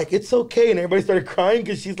was like, "It's okay," and everybody started crying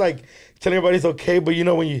because she's like telling everybody it's okay, but you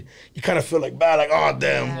know when you kind of feel like bad, like oh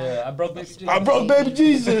damn, Yeah, I broke baby Jesus. I broke baby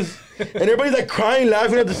Jesus, and everybody's like crying,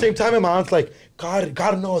 laughing at the same time, and my aunt's like,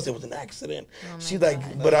 God knows it was an accident. She's like,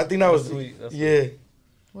 but I think that was sweet. That's yeah.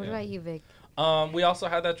 What about you, Vic? We also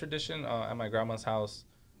had that tradition at my grandma's house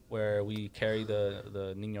where we carry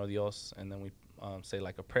the Niño Dios, and then we say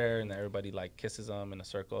like a prayer, and then everybody like kisses them in a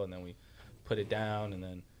circle, and then we put it down, and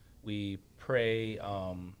then we pray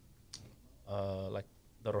like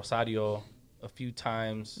the Rosario a few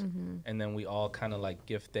times, and then we all kind of like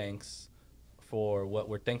give thanks for what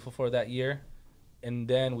we're thankful for that year, and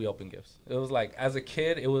then we open gifts. It was like, as a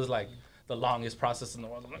kid, it was like the longest process in the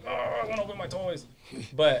world. I'm like, oh, I want to open my toys.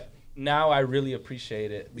 But now I really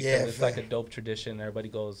appreciate it because it's like a dope tradition. Everybody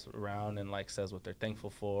goes around and like says what they're thankful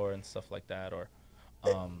for and stuff like that, or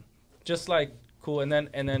just like cool. And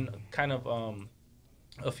then kind of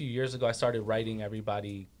a few years ago, I started writing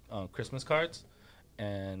everybody Christmas cards,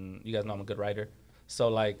 and you guys know I'm a good writer. So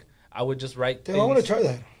like I would just write Damn, things. I want to try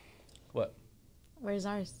that. What? Where's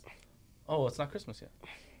ours? Oh, it's not Christmas yet.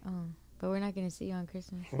 Oh, but we're not gonna see you on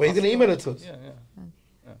Christmas. But he's gonna email it to us.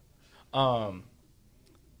 Yeah.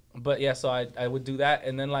 But yeah, so I would do that,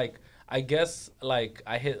 and then like I guess like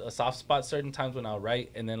I hit a soft spot certain times when I would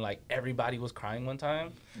write, and then like everybody was crying one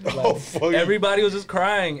time. Like, everybody was just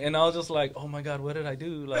crying, and I was just like, oh my god, what did I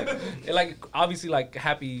do? Like, like obviously like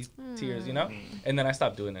happy tears, you know. And then I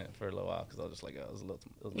stopped doing it for a little while because I was just like, oh, it was a little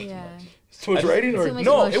too much. Too much writing, or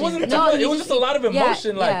no? It wasn't. No, it was just a lot of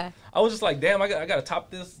emotion. Like yeah. I was just like, damn, I got to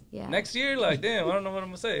top this next year. Like, damn, I don't know what I'm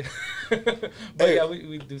gonna say. But yeah,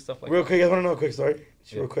 we do stuff like real that. quick. You guys want to know a quick story?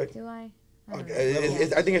 Real quick. Do I? Okay,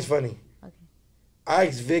 I think it's funny. Okay. I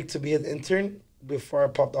asked Vic to be his intern before I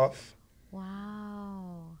popped off.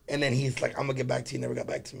 Wow. And then he's like, I'm going to get back to you. Never got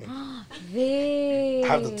back to me. Vic. I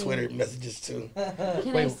have the Twitter messages too.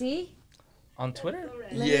 Can I see? On Twitter?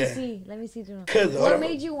 Let me see. Let me see. What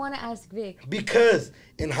made you want to ask Vic? Because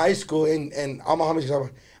in high school, and I'm a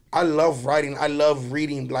homie, I love writing. I love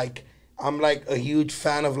reading. Like, I'm like a huge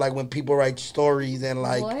fan of like when people write stories and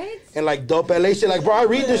like What? Dope LA shit. Like, bro, I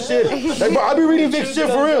read this shit. Like, bro, I be reading Vic shit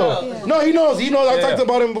for real. Yeah. No, he knows. I talked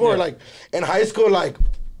about him before. Yeah. Like in high school, like.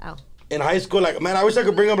 Ow. In high school, like, man, I wish I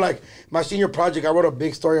could bring up, like, my senior project. I wrote a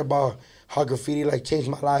big story about how graffiti, like, changed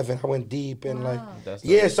my life, and I went deep, and, like,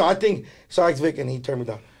 yeah, so I think, so I asked Vic, and he turned me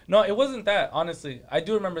down. No, it wasn't that, honestly. I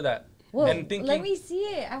do remember that. Well, and thinking, let me see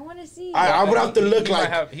it. I want to see it. I would have to look he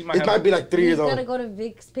like, might it might be, like, 3 years You old. gotta go to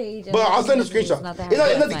Vic's page. But I'll send a screenshot.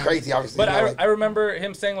 It's nothing crazy, obviously. But like, I remember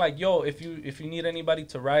him saying, like, yo, if you need anybody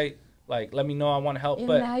to write, like, let me know. I want to help.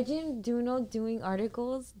 Imagine Duno doing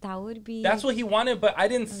articles. That would be. That's what he wanted, but I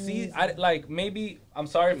didn't see. Maybe I'm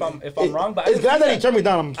sorry if I'm wrong, but it's glad that he turned me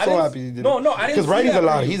down. I'm so happy he did it. No, I didn't. Because writing's a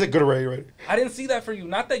lot. He's a good writer. I didn't see that for you.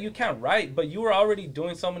 Not that you can't write, but you were already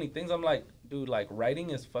doing so many things. I'm like, dude, like writing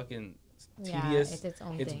is fucking tedious. It's its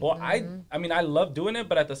own it's thing. I mean, I love doing it,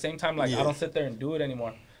 but at the same time, like, I don't sit there and do it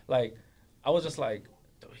anymore. Like, I was just like,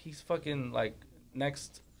 dude, he's fucking like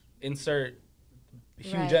next insert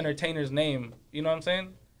huge entertainer's name. You know what I'm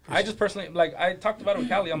saying? I just personally, like, I talked about it with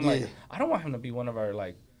Callie. I'm like, I don't want him to be one of our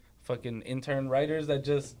like fucking intern writers that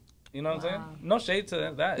just, you know what I'm saying? No shade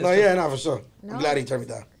to that. It's for sure. I'm glad he turned me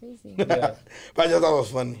down. Crazy. But I just thought it was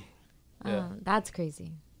funny. Yeah. That's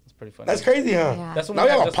crazy. It's pretty funny. That's crazy, huh? Yeah. That's when now we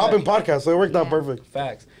have a popping podcast, so it worked out perfect.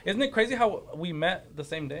 Facts. Isn't it crazy how we met the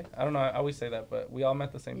same day? I don't know. I always say that, but we all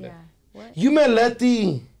met the same day. What? You met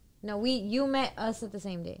Letty. No, you met us at the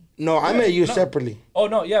same day. No, I met you separately. Oh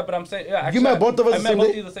no, yeah, but I'm saying, yeah. Actually, you met both of us. I met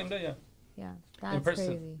both of you the same day. Yeah. Yeah, that's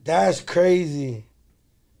crazy. That's crazy.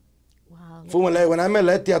 Wow. When I met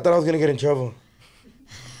Letty, I thought I was gonna get in trouble.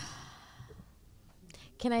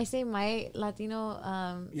 Can I say my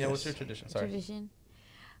Latino? Yeah. What's your tradition? Sorry. Tradition.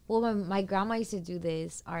 Well, my grandma used to do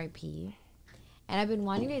this RP, and I've been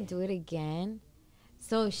wanting to do it again.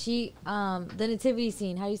 So she, the nativity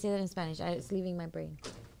scene. How do you say that in Spanish? It's leaving my brain.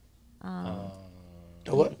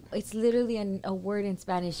 What? It's literally a word in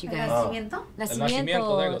Spanish, you guys. Nacimiento.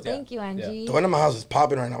 Nacimiento. There it goes, Thank you, Angie. Yeah. The one in my house is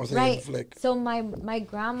popping right now. Right. Flick. So my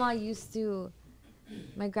grandma used to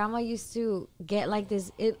get like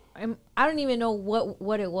this. I don't even know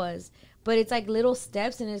what it was, but it's like little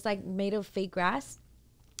steps and it's like made of fake grass.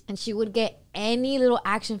 And she would get any little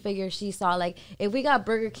action figure she saw. Like, if we got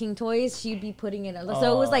Burger King toys, she'd be putting it.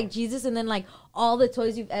 So it was like Jesus and then like all the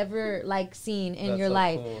toys you've ever like seen in your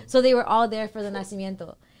life. Cool. So they were all there for the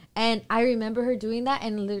Nacimiento. And I remember her doing that.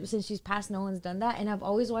 And since she's passed, no one's done that. And I've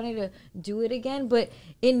always wanted to do it again. But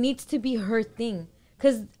it needs to be her thing.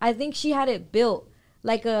 Because I think she had it built.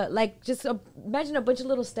 Imagine a bunch of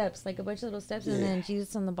little steps. Like a bunch of little steps. And then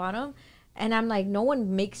Jesus on the bottom. And I'm like, no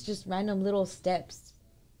one makes just random little steps.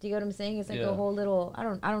 Do you get what I'm saying? It's like a whole little,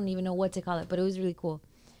 I don't even know what to call it, but it was really cool.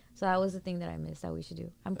 So that was the thing that I missed that we should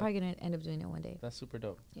do. I'm probably going to end up doing it one day. That's super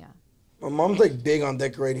dope. Yeah. My mom's like big on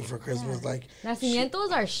decorating for Christmas. Like,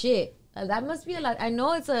 Nacimientos are shit. That must be a lot. I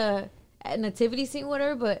know it's a nativity scene,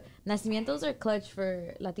 whatever, but Nacimientos are clutch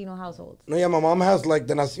for Latino households. No, yeah, my mom has like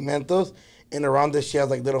the Nacimientos, and around this she has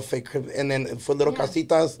like little fake cribs, and then for little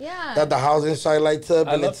casitas that the house inside lights up.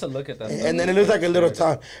 I love to look at that. And then it looks like a little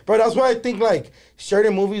town. Bro, that's why I think like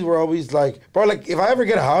certain movies were always like, bro, like if I ever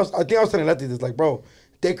get a house, I think I was telling Letty this, like, bro,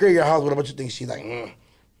 decorate your house with a bunch of things. She's like,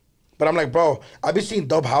 But I'm like, bro, I've been seeing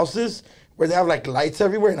dope houses where they have like lights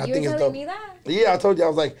everywhere, and I think it's dope. You were telling me that? Yeah, I told you. I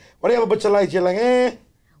was like, why do you have a bunch of lights? You're like, eh.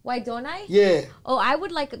 Why don't I? Yeah. Oh, I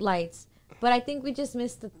would like lights, but I think we just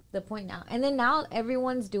missed the point now. And then now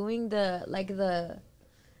everyone's doing the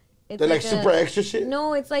super extra shit?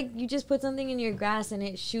 No, it's like you just put something in your grass and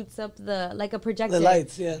it shoots up like a projector. The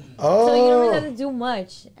lights, yeah. Oh. So you don't really have to do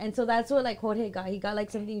much. And so that's what like Jorge got. He got like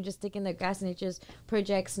something you just stick in the grass and it just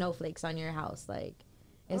projects snowflakes on your house, like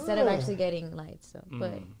instead of actually getting lights. So,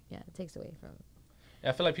 but yeah, it takes away from. Yeah,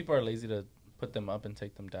 I feel like people are lazy to put them up and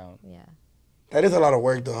take them down. Yeah. That is a lot of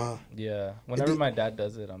work, though, huh? Yeah. Whenever my dad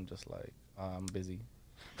does it, I'm just like, I'm busy.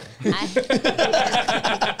 Do you guys think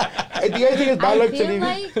it's bad luck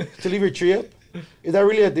to leave your tree up? Is that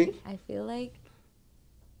really a thing? I feel like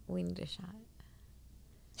we need a shot.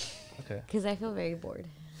 Okay. Because I feel very bored.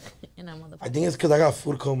 And I'm on the I think it's because I got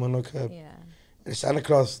food coma, no cap. Yeah. And Santa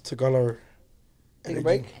Claus took all our Take a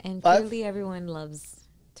break. And clearly everyone loves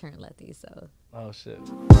Turn Letty, so. Oh, shit.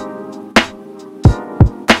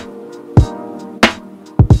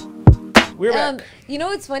 We're back. You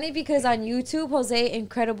know, it's funny because on YouTube, Jose,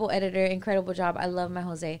 incredible editor, incredible job. I love my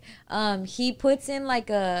Jose. He puts in like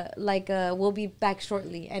a we'll be back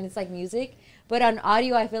shortly, and it's like music. But on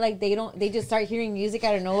audio, I feel like they just start hearing music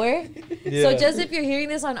out of nowhere. Yeah. So just if you're hearing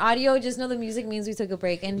this on audio, just know the music means we took a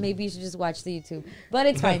break, and maybe you should just watch the YouTube. But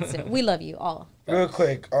it's fine still. We love you all. Real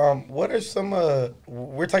quick, what are some?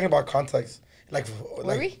 We're talking about context, like.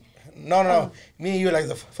 Were we? No. Me and you, like,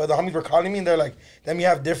 for the homies were calling me, and they're like, then we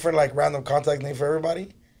have different, like, random contact names for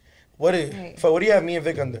everybody. What do you have me and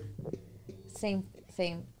Vic under? Same.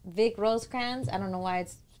 Vic Rosecrans. I don't know why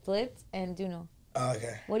it's flipped, and Duno.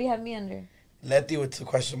 Okay. What do you have me under? Letty with 2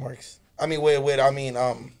 question marks. I mean,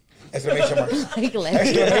 exclamation marks. Like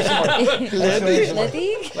Letty. Exclamation marks. Exclamation marks.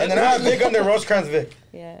 Letty? And then I have Vic under Rosecrans Vic.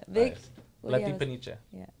 Yeah. Vic. Nice. What do you Letty have? Peniche.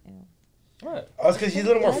 Yeah. What? Oh, it's because he's a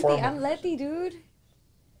little more Letty. formal. I'm Letty, dude.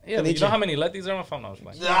 Yeah, but you know how many Letties are on my phone? No, I was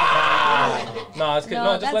like, no, it's No,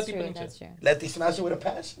 just that's Letty true. Peniche. That's true. Letty smash it with a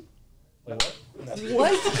passion. Wait,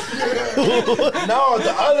 what? What? No,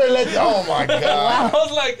 the other Letty. Oh my God. I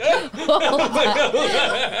was like, I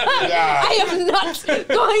am not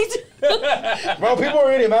going to. Bro, people are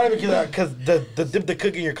really mad at me because the dip the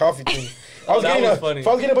cookie in your coffee thing. I was That getting was funny. If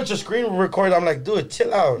I was getting a bunch of screen recordings, I'm like, dude,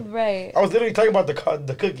 chill out. Right. I was literally talking about the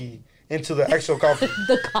cookie into the actual coffee.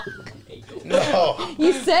 The cock. No.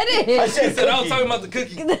 You said it. I said I was cookie talking about the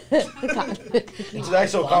cookie. The cock. into the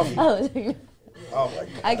actual coffee. Oh, Oh my God.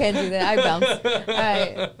 I can't do that. I bounce. All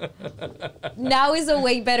right. Now is a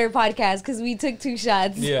way better podcast because we took 2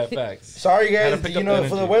 shots. Yeah, facts. Sorry Gotta guys, pick you up know, the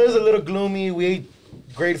for the energy. weather's a little gloomy. We ate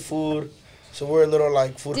great food, so we're a little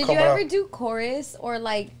like food Did you coming ever out. do chorus or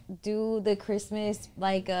like do the Christmas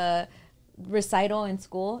like recital in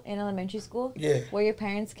school, in elementary school? Yeah. Where your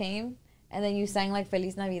parents came and then you sang like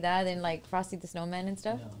Feliz Navidad and like Frosty the Snowman and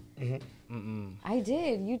stuff? I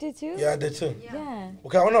did. You did too? Yeah, I did too. Yeah.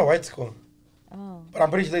 Okay, I don't know white school, Oh. but I'm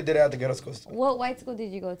pretty sure they did it at the ghetto schools. What white school did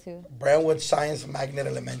you go to? Brentwood Science Magnet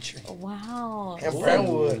Elementary. Wow. And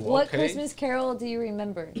Brentwood. What Okay. Christmas carol do you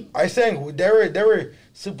remember? I sang. They were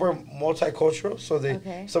super multicultural. So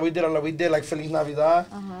we did like Feliz Navidad.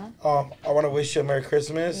 I want to wish you a Merry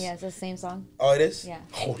Christmas. Yeah, it's the same song. Oh, it is. Yeah.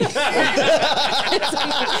 Holy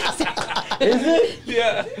is it?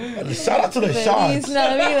 Yeah. Shout out to the Feliz shots.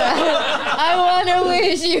 Navidad. I want to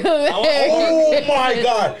wish you a Merry Oh my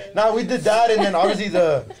God! Now we did that, and then obviously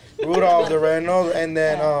the Rudolph the Red-Nosed, and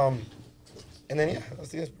then yeah, I think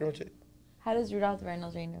that's pretty much it. How does Rudolph the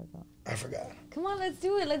Red-Nosed Reindeer go? I forgot. Come on, let's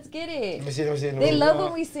do it. Let's get it. Let me see. They love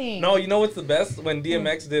when we sing. No, you know what's the best? When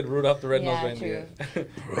DMX did Rudolph the Red-Nosed Yeah, Reindeer.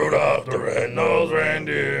 Rudolph the Red-Nosed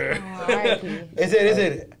Reindeer. Oh, R.I.P. Is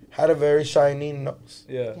it? Had a very shiny nose.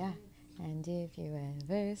 Yeah. Yeah. And if you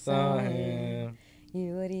ever Saw saw him, him.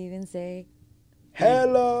 you would even say,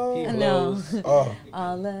 Hello. He no. blows. Oh,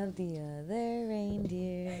 All of the other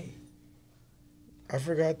reindeer I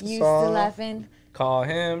forgot the used song. to laughing. Call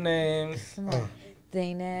him names. Come on.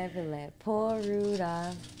 They never let poor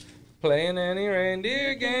Rudolph. Playing any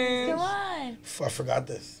reindeer games. Come on. I forgot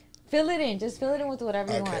this. Fill it in. Just fill it in with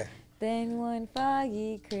whatever you Okay. want. Then one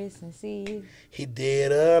foggy Christmas Eve, He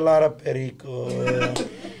did a lot of perico.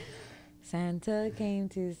 Santa came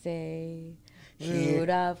to say, He-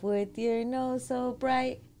 Rudolph, with your nose so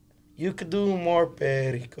bright. You could do more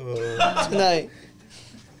perico. Tonight.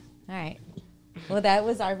 All right. Well, that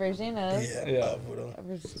was our version of Yeah.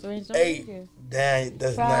 Hey, Damn,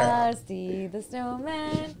 that's not. Frosty the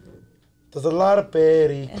Snowman. There's a lot of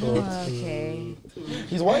perico. Okay.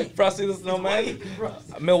 He's white. Frosty the Snowman.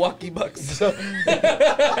 Milwaukee Bucks. Not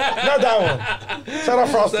that one. Shout out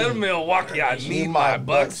Frosty. Said Milwaukee, I need my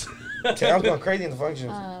Bucks. Damn, I'm going crazy in the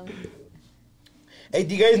functions. Hey,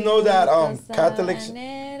 do you guys know that Catholics?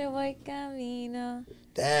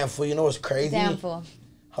 Damn, fool, you know what's crazy? Damn fool.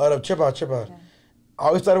 Hold up, trip out. I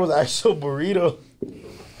always thought it was an actual burrito.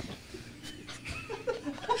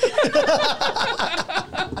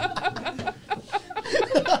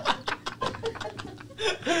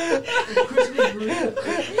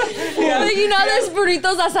 Well, you know there's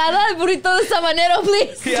burritos asada, burrito de sabanero,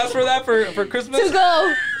 please. He asked for that for Christmas? To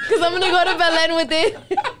go. Because I'm going to go to Belen with it.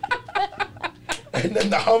 And then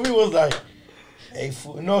the homie was like, hey,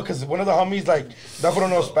 fool. No, because one of the homies, like, that fool don't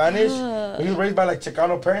know Spanish. But he was raised by, like,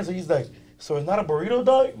 Chicano parents. So he's like, so it's not a burrito,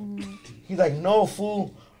 dog? He's like, no,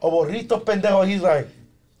 fool. A burrito, pendejo. He's like,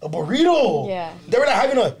 a burrito. Yeah. They were like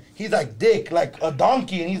having he's like, dick, like a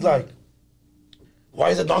donkey. And he's like, why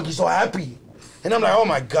is the donkey so happy? And I'm like, oh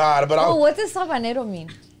my God. But Oh, what does sabanero mean?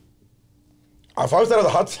 if I was out of the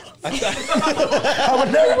hot sauce, I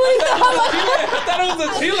would never. I thought it was a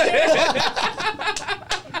chile.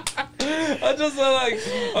 I just saw like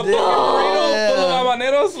a burrito full of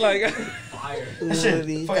habaneros. Like, That shit.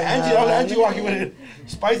 Fucking Angie walking with it.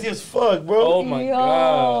 Spicy as fuck, bro. oh my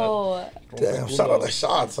God. Yo. Damn, shout out the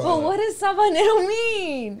shots. But what does sabanero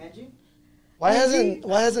mean? Why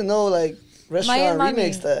hasn't no like restaurant Mami.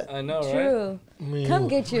 remixed that? I know, right? True. Come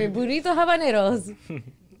get your burrito habaneros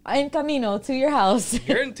en camino to your house.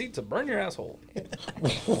 Guaranteed to burn your asshole.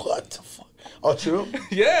 What the fuck? Oh, true?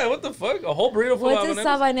 Yeah, what the fuck? A whole burrito full What of does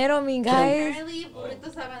habaneros? sabanero mean, guys? Apparently,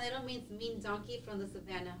 burrito sabanero means mean donkey from the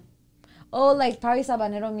savannah. Oh, like probably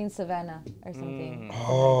sabanero means savannah or something.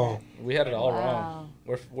 Oh. We had it all Wow.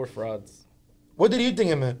 wrong. We're frauds. What did you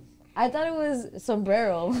think it meant? I thought it was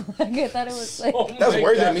sombrero. Like I thought it was like. Oh That's my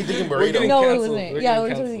worse than God. me thinking We're burrito. getting No, it canceled. wasn't. We're Yeah, getting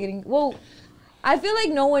we're totally getting. Well, I feel like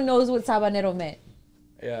no one knows what sabanero meant.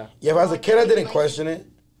 Yeah. Yeah, if I was a kid, I didn't question it.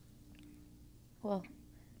 Well,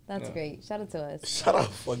 that's Yeah. great. Shout out to us. Shut up,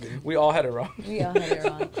 fucking. We all had it wrong. We all had it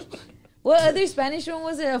wrong. What other Spanish one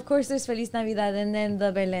was it? Of course, there's Feliz Navidad and then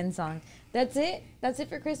the Belén song. That's it? That's it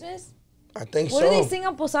for Christmas? I think What so. do they sing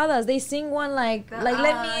on posadas? They sing one like let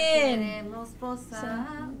me in. Queremos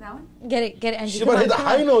posar. That one? Get it, Angie. She Come about to hit on, the come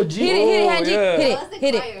high on. note, G. Hit it, Angie. yeah. Hit That's the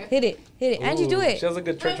it, choir. hit it. Angie, do Ooh, it. She has a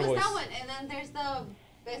good But it church was voice. that one. And then there's the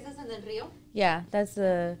Besos en el Rio. Yeah, that's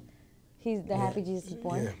the Happy Jesus is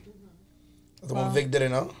Born. Yeah. The one Vic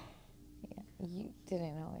didn't know? You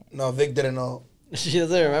didn't know it. No, Vic didn't know. She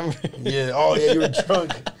doesn't remember. Yeah. Oh, yeah, you were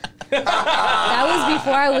drunk. That was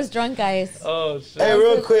before I was drunk, guys. Oh, shit. Hey,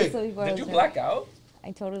 real quick. So before I Did was you drunk. black out?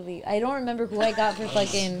 I don't remember who I got for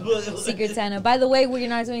fucking Secret Santa. By the way, we're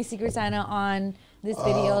not doing Secret Santa on this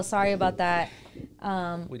video. Sorry about that.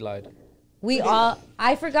 We lied.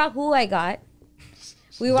 I forgot who I got.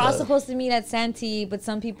 We were all supposed to meet at Santee, but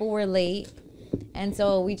some people were late. And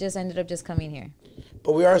so we just ended up just coming here.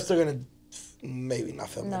 But we are still going to maybe not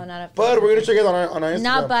film No, it. not at But we're going to check it on our Instagram.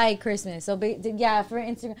 Not by Christmas. So, yeah, for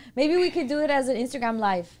Instagram. Maybe we could do it as an Instagram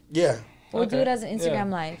live. Yeah. We'll do Okay. it as an Instagram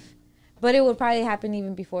Yeah. live. But it would probably happen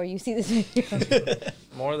even before you see this video.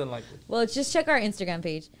 More than likely. Well, just check our Instagram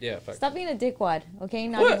page. Yeah, fact. Stop being a dickwad, okay,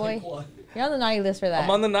 naughty What? boy? You're on the naughty list for that.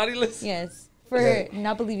 I'm on the naughty list? Yes, for Yeah.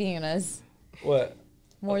 not believing in us. What?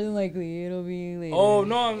 More than likely, it'll be later. Oh,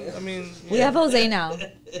 no, I mean... We have Jose now.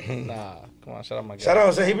 Nah, come on, shout out my guy. Shout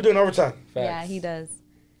out, say he be doing overtime. Facts. Yeah, he does.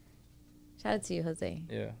 Shout out to you, Jose.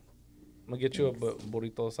 Yeah. I'm gonna get you a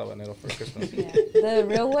burrito sabanero for Christmas. Yeah. The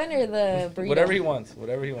real one or the burrito? Whatever he wants.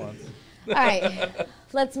 Whatever he wants. All right,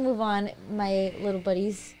 let's move on, my little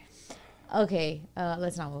buddies. Okay,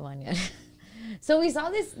 let's not move on yet. So we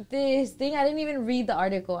saw this thing. I didn't even read the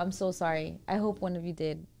article. I'm so sorry. I hope one of you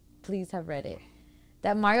did. Please have read it.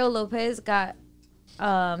 That Mario Lopez got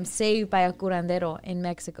saved by a curandero in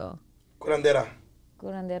Mexico. Curandera.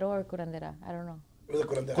 Curandero or curandera? I don't know. It was a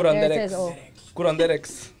curandera. There it says, Curanderex.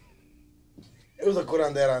 Curanderex. It was a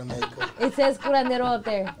curandera in Mexico. It says curandero up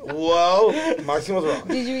there. Whoa. Maximo's wrong.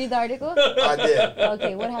 Did you read the article? I did.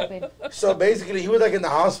 Okay, what happened? So basically, he was like in the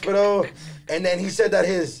hospital, and then he said that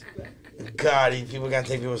his... God, people can't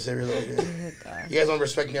take people serious over here. You guys don't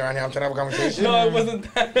respect me around here. I'm trying to have a conversation. No, it wasn't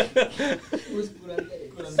that.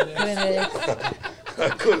 Curandero.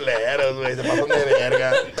 Culeros, güey. Se pasan de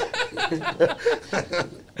verga.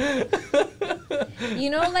 You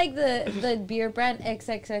know, like the beer brand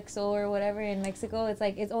XXXO or whatever in Mexico. It's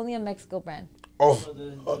like it's only a Mexico brand. Oh,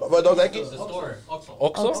 but those X? Oxo?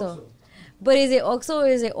 Oxo. But is it Oxo or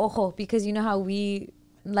is it Ojo? Because you know how we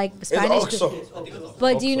like Spanish. It's Oxo.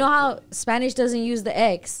 But do you know how Spanish doesn't use the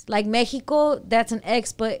X? Like Mexico, that's an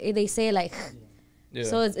X, but they say like. Yeah.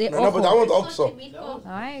 So it's No, but that Ojo. one's Oxo. All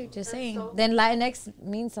right, just saying. Then Latinx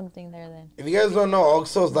means something there. Then If you guys don't know,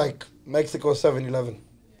 Oxo's like Mexico 7-Eleven.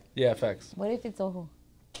 Yeah, facts. what if it's Ojo?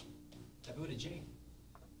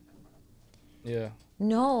 Yeah.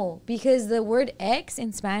 No, because the word X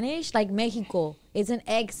in Spanish, like Mexico, it's an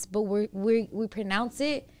X, but we pronounce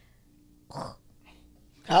it. How?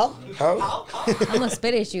 How? I'm gonna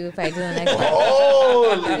spit at you if I do the next one.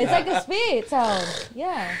 Oh, It's like a spit sound.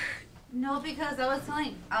 Yeah. No, because I was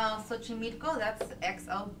telling, Xochimilco, that's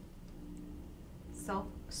XO. So,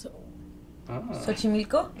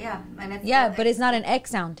 Xochimilco? yeah. And it's Yeah, but it's not an X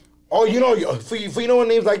sound. oh, you know, for you know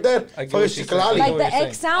names like that, I get for what she's saying. Chiclali. Like what the you're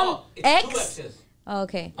X sound? X? Oh,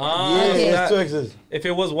 okay. Ah, Yeah, Okay. it's two X's. if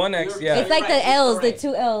it was one X, yeah. It's like the L's, the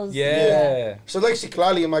two L's. Yeah. So like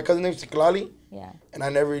Chiclali, and my cousin named Chiclali, Yeah. and I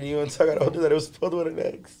never knew until I got older that it was spelled with an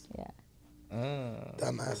X. Yeah. Ah.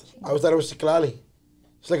 Dumbass. I always thought it was Chiclali.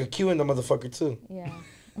 It's like a Q in the motherfucker too. Yeah.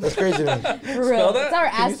 That's crazy to me. For real. that? It's our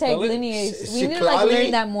Can you Aztec spell it? lineage. We need to like Chiclali?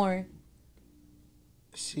 learn that more.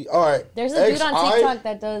 All right. There's a dude on TikTok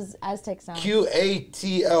that does Aztec sounds. Xitly.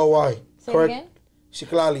 Say it Correct. again?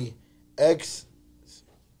 Chiclali. XI.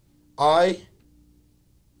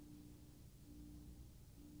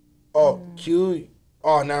 Oh, Q.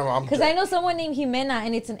 Oh, no, I'm. Because I know someone named Jimena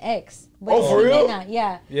and it's an X. But Oh, it's for real? Jimena,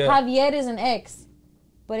 yeah. Yeah. Javier is an X.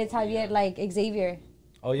 But it's Javier, like Xavier.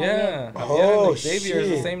 Oh yeah. Oh, Javier and Xavier is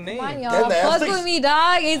the shit. same name. Come on, Damn, y'all. the Fuck Aztecs- with me,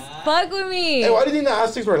 dog. It's fuck with me. Hey, why do you think the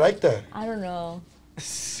Aztecs were like that? I don't know.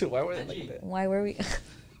 Why were they like that? Why were we?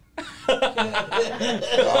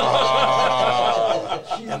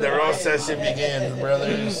 And the roast session begins,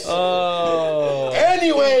 brothers. Oh.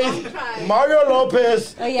 Anyways, Mario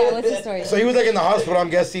Lopez. Oh yeah, what's the story? So he was like in the hospital, I'm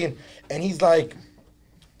guessing, and he's like,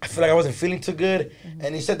 I feel like I wasn't feeling too good,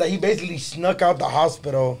 and he said that he basically snuck out the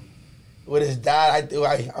hospital with his dad.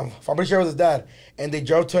 I'm pretty sure it was his dad, and they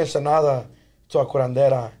drove to Ensenada to a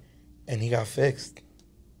curandera, and he got fixed.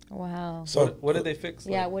 Wow. So What did they fix?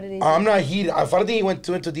 Yeah, Like, what did they do? I'm not heated. I don't think he went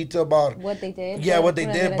too into detail about What they did? what they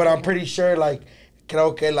did, but I'm pretty sure like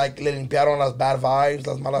creo que like le limpiaron las bad vibes,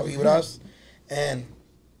 las malas vibras, and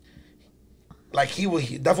like he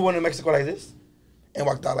definitely went to Mexico like this and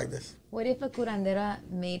walked out like this. What if a curandera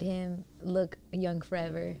made him look young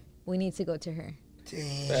forever? We need to go to her.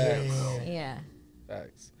 Damn. Yeah.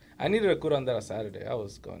 Facts. I needed a curandera Saturday. I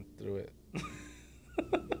was going through it.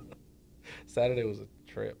 Saturday was a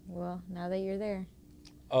trip. Well, now that you're there.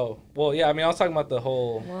 Oh, well, yeah. I mean, I was talking about the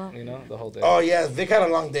whole, Well- the whole day. Oh yeah, Vic had a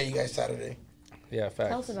long day, you guys, Saturday. Yeah, facts.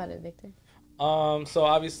 Tell us about it, Victor. So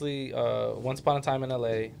obviously, Once Upon a Time in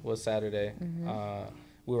LA was Saturday.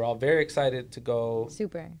 We were all very excited to go.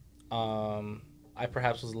 Super. I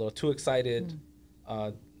perhaps was a little too excited.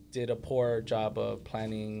 Did a poor job of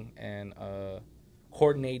planning and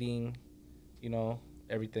coordinating,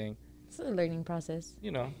 everything. It's a learning process.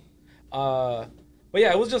 But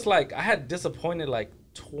yeah, it was just like I had disappointed like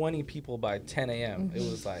 20 people by 10 a.m. It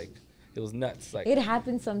was like, it was nuts. Like It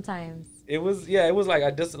happens sometimes. it was like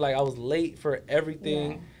I was late for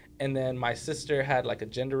everything. Yeah. And then my sister had like a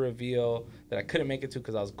gender reveal that I couldn't make it to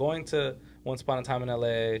because I was going to Once Upon a Time in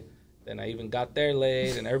LA. Then I even got there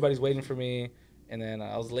late and everybody's waiting for me. And then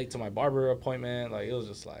I was late to my barber appointment. Like it was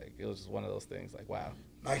just one of those things. Like, wow.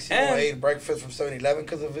 Maximo ate breakfast from 7-Eleven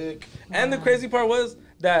because of Vic. And the crazy part was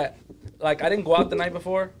that like I didn't go out the night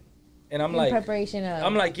before. And I'm In like, preparation of.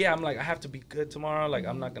 I have to be good tomorrow. Like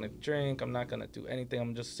I'm not gonna drink. I'm not gonna do anything.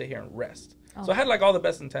 I'm just sit here and rest. So I had like all the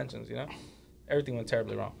best intentions. Everything went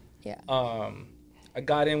terribly wrong. Yeah. I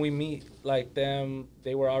got in. We meet like them.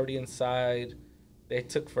 They were already inside. They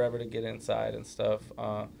took forever to get inside and stuff.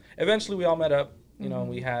 Eventually, we all met up.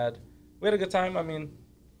 We had a good time. I mean,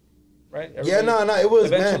 right? Yeah, no, it was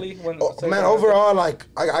Eventually, man. Overall, like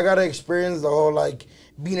I got to experience the whole like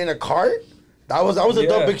being in a cart. That was a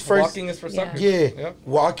dope big first. Walking is for suckers. Yeah, Yep.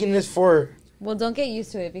 walking is for. Well, don't get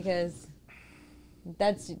used to it because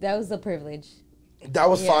that was the privilege. That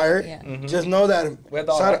was fire. Yeah. Just know that We had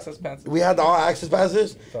the all access passes. We had the all access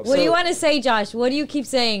passes. What do you want to say, Josh? What do you keep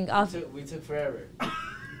saying? We took forever.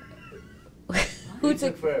 Who We took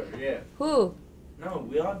took forever, yeah. who? No,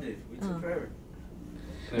 we all did. We took forever.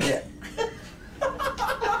 Yeah.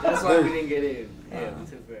 That's why we didn't get in. Yeah, we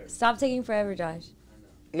took forever. Stop taking forever, Josh.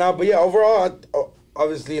 No, but yeah, overall,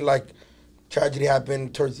 obviously, like, tragedy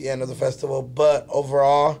happened towards the end of the festival. But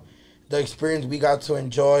overall, the experience we got to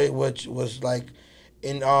enjoy, which was like,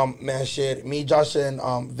 me, Josh,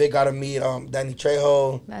 and Vic got to meet Danny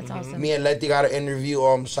Trejo. That's awesome. Me and Letty got to interview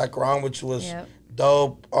Shakaran, which was Yep.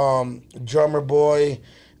 dope. Drummer Boy.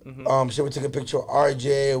 We took a picture of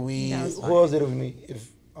RJ. That was Who else did we meet?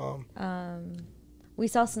 We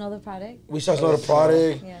saw Snow the Product. We saw the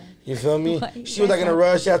product. Yeah. You feel me? What? You She was guys like in a saw-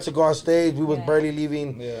 rush. She had to go on stage. We was Yeah. barely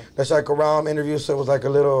leaving Yeah. the Shakaram interview, so it was like a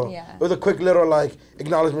little. Yeah. It was a quick little like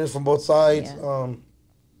acknowledgments from both sides. Yeah.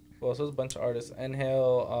 Well, so it was a bunch of artists.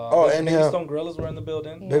 Inhale. Inhale. Baby Stone Gorillas were in the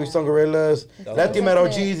building. Yeah. Baby Stone Gorillas. That Letty was met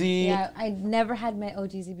That's OGZ. Yeah, I never had met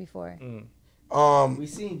OGZ before. We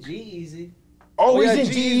seen G-Eazy. We yeah, seen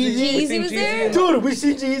G-Eazy. G-Eazy. G-Eazy was there? Dude, we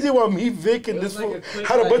seen G-Eazy while me, Vic, and It this was like fool a quick,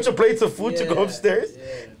 had a bunch like- of plates of food to go Yeah, upstairs. yeah.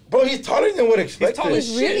 Bro, he's taller than what expected. tall as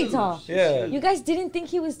He's really Huge. tall. Yeah. You guys didn't think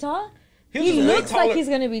he was tall? was He way looks like taller. he's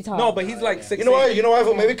gonna be tall. No, but he's like 6'8". You know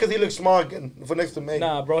why? Maybe because he looks small again for next to me.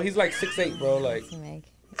 Nah, bro, he's like 6'8", bro. Like, Meg.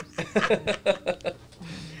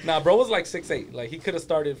 nah, bro was like 6'8". Like, he could have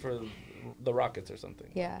started for the Rockets or something.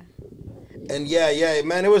 Yeah. And yeah,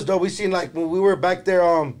 man, it was dope. We seen like when we were back there,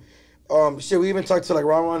 we even talked to like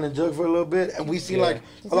Ron and Jug for a little bit, and we seen Yeah. like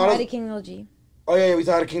Just a lot hi of. to King OG. Oh yeah, we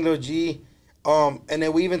talked to King Lil G, and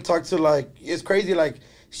then we even talked to like it's crazy like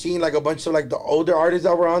seeing like a bunch of like the older artists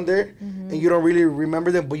that were on there, and you don't really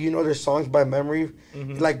remember them, but you know their songs by memory.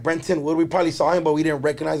 Like Brenton Wood, we probably saw him, but we didn't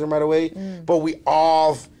recognize him right away. But we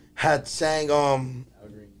all had sang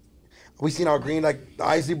We seen all green, like the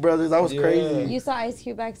Icy Brothers. That was crazy. You saw Ice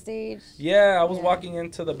Cube backstage. Yeah, I was walking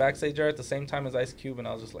into the backstage area at the same time as Ice Cube, and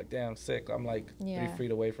I was just like, damn, sick. I'm like 3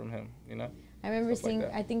 feet away from him, you know? I remember seeing,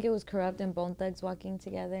 I think it was Corrupt and Bone Thugs walking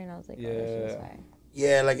together, and I was like, oh, that shit was fire.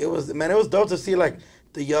 Yeah, like it was, man, it was dope to see like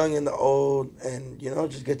the young and the old and, you know,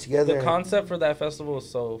 just get together. The concept for that festival was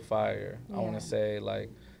so fire. I want to say,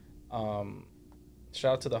 like,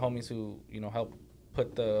 shout out to the homies who, you know, helped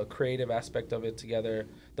put the creative aspect of it together.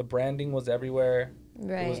 The branding was everywhere.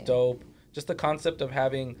 It was dope. Just the concept of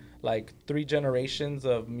having like 3 generations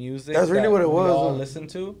of music. That's really what it was. We all listen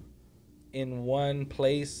to in one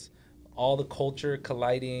place. All the culture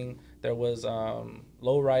colliding. There was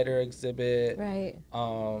lowrider exhibit.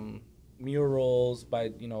 Murals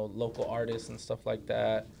by, you know, local artists and stuff like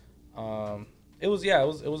that. It was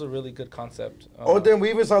a really good concept. Then we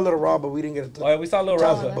even saw Little Rob, but we didn't get to. Oh, yeah, we saw Little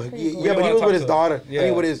Rob. But he was with his daughter. Yeah. I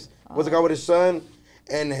mean, with his with his son,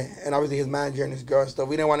 and obviously his manager and his girl and stuff.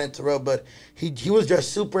 We didn't want to interrupt, but he was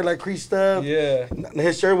just super like creased up. Yeah.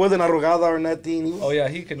 His shirt wasn't arrugada or nothing.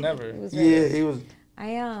 He could never. He was.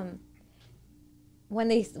 When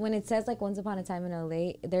it says like Once Upon a Time in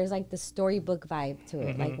LA, there's like the storybook vibe to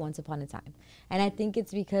it, like Once Upon a Time. And I think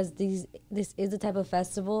it's because this is the type of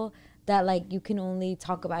festival that like you can only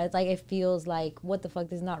talk about. It's like it feels like, what the fuck,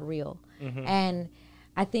 this is not real. And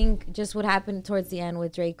I think just what happened towards the end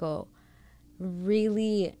with Drakeo,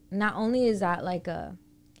 really, not only is that like a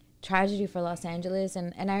tragedy for Los Angeles,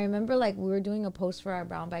 and I remember like we were doing a post for our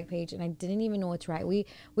Brown Bag page, and I didn't even know what to write. We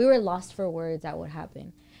were lost for words at what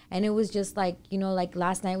happened. And it was just like, you know, like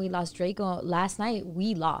last night we lost Drakeo. Last night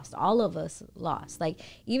we lost. All of us lost. Like,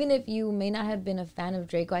 even if you may not have been a fan of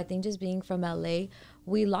Drakeo, I think just being from LA,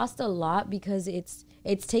 we lost a lot because it's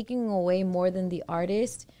taking away more than the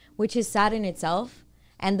artist, which is sad in itself,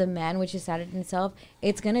 and the man, which is sad in itself.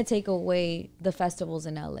 It's going to take away the festivals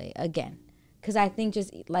in LA again. Because I think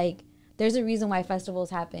just like, there's a reason why festivals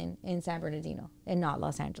happen in San Bernardino and not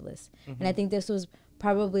Los Angeles. And I think this was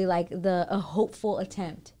probably like a hopeful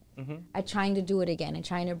attempt at trying to do it again and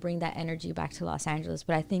trying to bring that energy back to Los Angeles.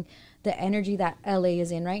 But I think the energy that LA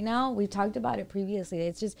is in right now, we've talked about it previously,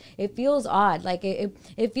 it's just, it feels odd. Like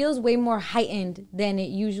it feels way more heightened than it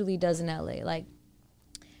usually does in LA. Like,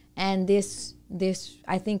 and this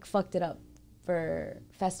I think fucked it up for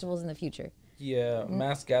festivals in the future. Yeah,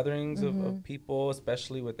 mass gatherings of people,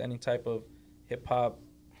 especially with any type of hip hop,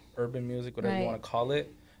 urban music, whatever you want to call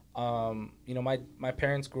it. You know, my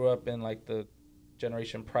parents grew up in like the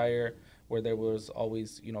generation prior where there was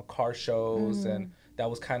always, you know, car shows and that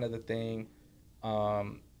was kind of the thing.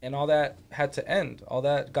 And all that had to end. All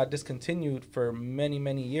that got discontinued for many,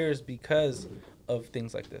 many years because of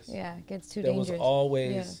things like this. Yeah, it gets too dangerous. There was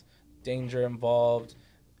always danger involved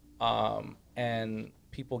and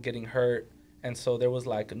people getting hurt. And so there was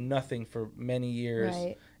like nothing for many years.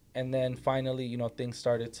 And then finally, you know, things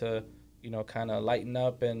started to, you know, kind of lighten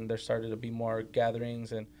up and there started to be more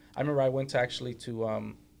gatherings. And I remember I went to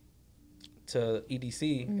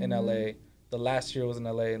EDC in LA. The last year was in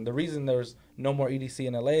LA. And the reason there's no more EDC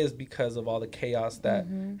in LA is because of all the chaos that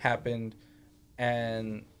happened.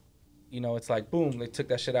 And, you know, it's like, boom, they took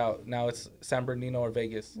that shit out. Now it's San Bernardino or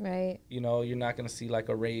Vegas. You know, you're not going to see like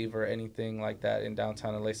a rave or anything like that in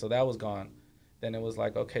downtown LA. So that was gone. Then it was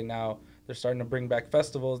like, okay, now they're starting to bring back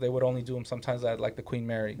festivals. They would only do them sometimes at like the Queen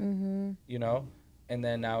Mary, you know? And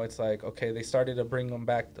then now it's like, okay, they started to bring them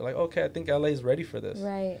back. They're like, okay, I think LA is ready for this.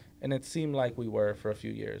 And it seemed like we were for a few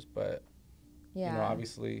years, but, you know,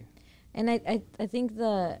 obviously. And I think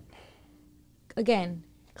again,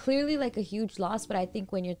 clearly like a huge loss, but I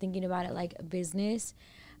think when you're thinking about it like a business,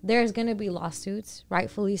 there's going to be lawsuits,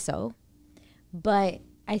 rightfully so. But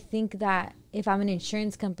I think that if I'm an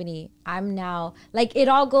insurance company, I'm now, like, it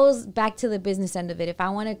all goes back to the business end of it. If I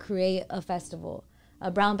want to create a festival,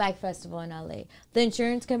 a brown bag festival in LA, the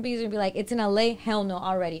insurance companies are going to be like, it's in LA? Hell no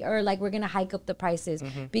already. Or like, we're going to hike up the prices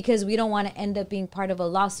because we don't want to end up being part of a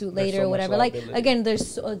lawsuit later or whatever. Like, again,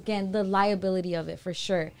 there's, the liability of it for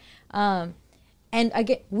sure. And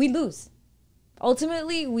again, we lose.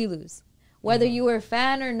 Ultimately, we lose. Whether you were a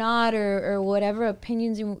fan or not, or whatever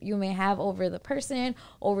opinions you may have over the person,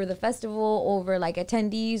 over the festival, over like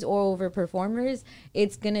attendees or over performers,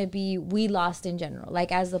 it's going to be, we lost in general,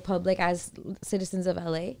 like as the public, as citizens of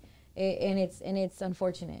LA. And it's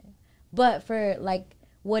unfortunate. But for like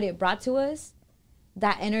what it brought to us,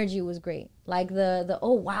 that energy was great. Like the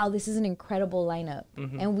oh wow, this is an incredible lineup.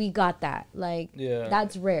 And we got that. Like,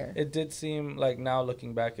 that's rare. It did seem like, now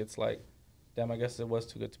looking back, it's like, damn, I guess it was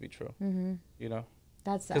too good to be true. You know?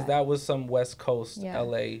 That's sad. Because that was some West Coast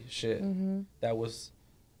LA shit that was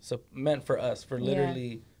meant for us, for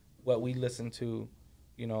literally what we listened to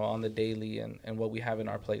on the daily and what we have in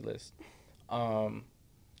our playlist.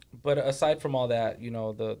 But aside from all that,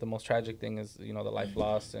 the most tragic thing is, the life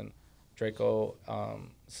lost and Draco,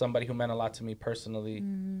 somebody who meant a lot to me personally.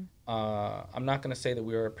 I'm not going to say that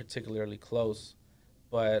we were particularly close,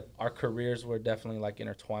 but our careers were definitely like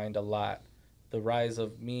intertwined a lot. The rise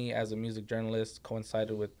of me as a music journalist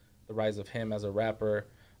coincided with the rise of him as a rapper,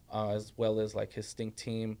 as well as like his Stink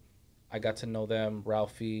team. I got to know them,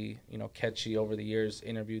 Ralphie, Ketchy over the years,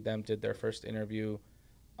 interviewed them, did their first interview,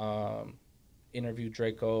 interviewed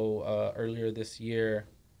Draco earlier this year,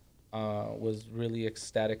 was really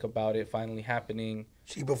ecstatic about it finally happening.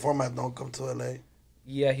 She performed at Don't Come to LA.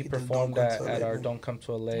 Yeah, he performed at our Don't Come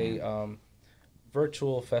to LA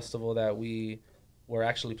virtual festival that we were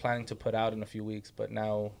actually planning to put out in a few weeks, but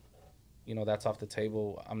now, that's off the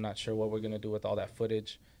table. I'm not sure what we're going to do with all that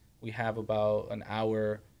footage. We have about an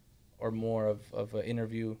hour or more of an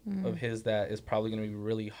interview of his that is probably going to be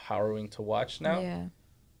really harrowing to watch now. Yeah.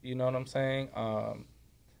 You know what I'm saying?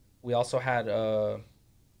 We also had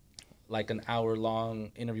like an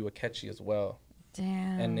hour-long interview with Ketchy as well.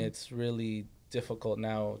 Damn. And it's really difficult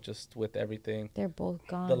now just with everything. They're both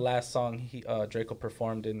gone. The last song Draco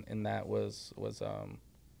performed in that was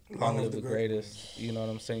Long Live the Greatest. You know what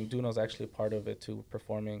I'm saying? Duno's actually a part of it too,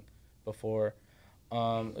 performing before.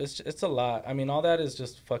 It's a lot. I mean, all that is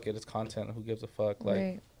just fuck it. It's content. Who gives a fuck? Like,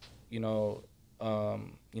 right. he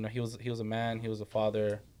was a man. He was a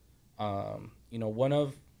father. One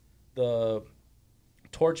of the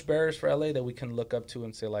torchbearers for LA that we can look up to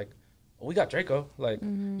and say like, oh, we got Draco. Like,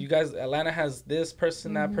 you guys, Atlanta has this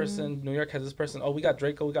person, that person. New York has this person. Oh, we got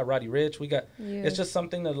Draco. We got Roddy Ricch. We got. Yeah. It's just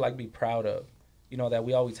something to like be proud of. That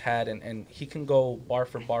we always had, and he can go bar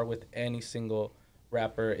for bar with any single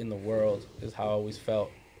rapper in the world, is how I always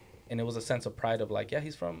felt. And it was a sense of pride of like, yeah,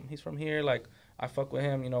 he's from here, like I fuck with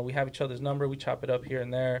him, we have each other's number, we chop it up here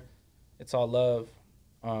and there, it's all love.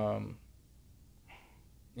 Now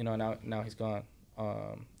he's gone,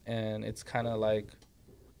 and it's kind of like,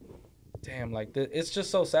 damn, like it's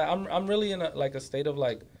just so sad. I'm really in a state of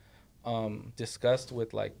like disgust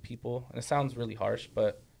with like people, and it sounds really harsh,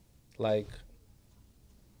 but like,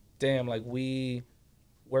 damn, like we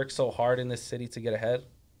work so hard in this city to get ahead,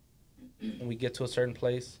 and we get to a certain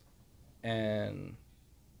place, and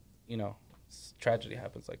tragedy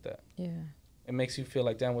happens like that. Yeah, it makes you feel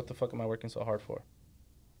like, damn, what the fuck am I working so hard for?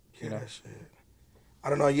 Shit. I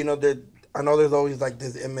don't know. I know there's always like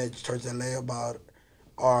this image towards LA about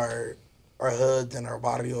our hoods and our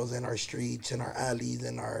barrios and our streets and our alleys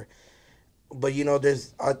and our. But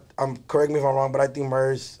I'm correct me if I'm wrong, but I think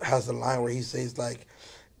Murs has a line where he says like,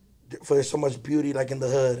 for there's so much beauty like in the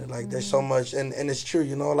hood, like there's so much, and it's true,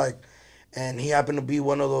 like, and he happened to be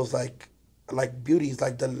one of those like beauties,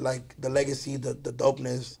 like the legacy, the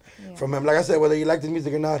dopeness from him. Like I said, whether you like his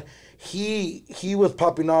music or not, he was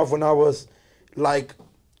popping off when I was like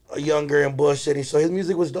younger and bullshitty, so his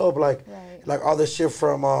music was dope, like all the shit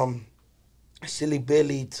from Silly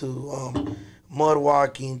Billy to Mud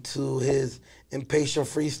Walking to his Impatient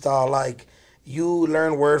Freestyle, like you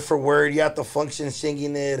learn word for word. You have to function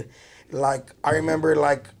singing it. Like I remember,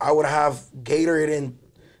 like I would have Gatorade in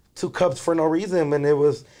 2 cups for no reason,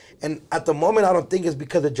 and at the moment I don't think it's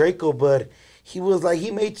because of Draco, but he was like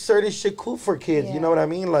he made certain shit cool for kids. You know what I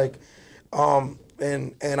mean? Like, and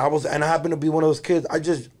I happened to be one of those kids.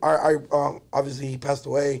 I obviously he passed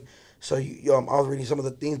away, so I was reading some of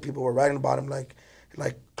the things people were writing about him, like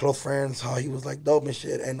close friends, how he was like dope and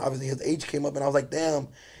shit, and obviously his age came up, and I was like, damn.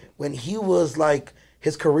 When he was like,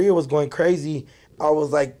 his career was going crazy, I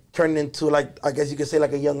was like turning into like, I guess you could say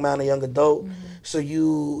like a young man, a young adult. So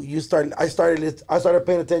I started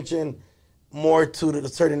paying attention more to the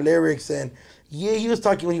certain lyrics, and yeah, he was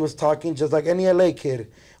talking when he was talking, just like any LA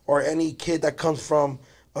kid or any kid that comes from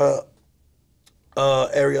a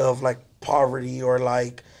area of like poverty or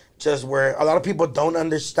like just where a lot of people don't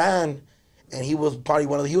understand. And he was probably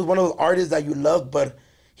one of those artists that you love, but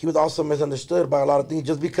he was also misunderstood by a lot of things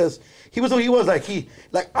just because he was who he was. And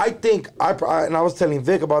I was telling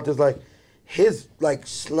Vic about this, like his like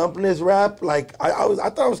slumpness rap, like I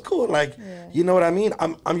thought it was cool, like you know what I mean.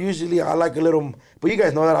 I'm usually I like a little, but you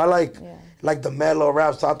guys know that I like the mellow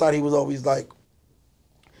rap, so I thought he was always like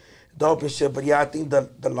dope and shit. But yeah, I think the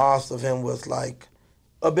loss of him was like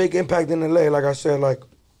a big impact in LA. Like I said, like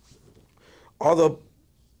all the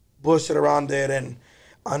bullshit around it, and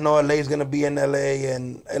I know LA's gonna be in LA,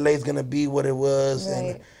 and LA's gonna be what it was,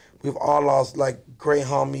 and we've all lost like great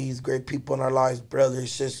homies, great people in our lives,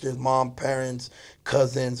 brothers, sisters, mom, parents,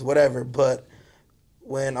 cousins, whatever. But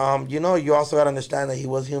when you also gotta understand that he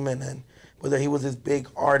was human, and whether he was this big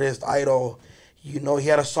artist idol, You know, he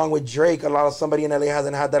had a song with Drake. A lot of somebody in LA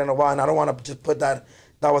hasn't had that in a while, and I don't want to just put that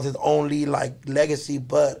was his only like legacy,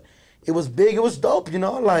 but it was big. It was dope. You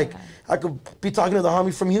know, like I could be talking to the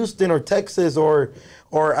homie from Houston or Texas or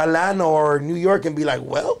Atlanta or New York and be like,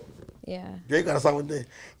 well, yeah, Drake got a song with this,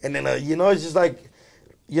 and then you know, it's just like,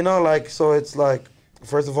 you know, like, so it's like,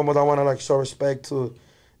 first and foremost, I want to like show respect to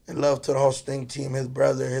and love to the whole Sting team, his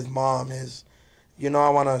brother, his mom, his, you know, I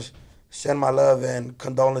want to send my love and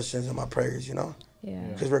condolences and my prayers, you know? Yeah.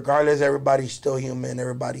 Because regardless, everybody's still human.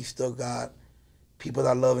 Everybody still got people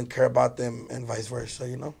that love and care about them and vice versa,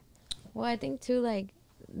 you know? Well, I think, too, like,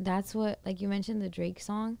 that's what, like, you mentioned the Drake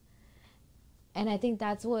song. And I think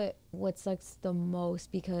that's what sucks the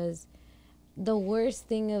most, because the worst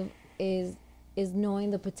thing is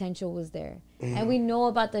knowing the potential was there. And we know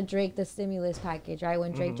about the Drake, the stimulus package, right?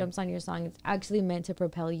 When Drake jumps on your song, it's actually meant to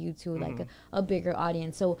propel you to like a bigger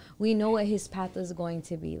audience. So we know what his path is going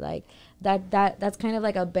to be. Like that's kind of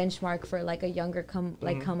like a benchmark for like a younger come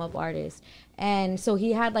up artist. And so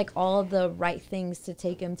he had like all the right things to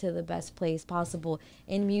take him to the best place possible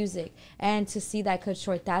in music. And to see that cut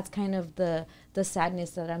short, that's kind of the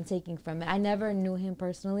sadness that I'm taking from it. I never knew him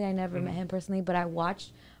personally. I never met him personally, but I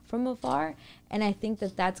watched from afar, and I think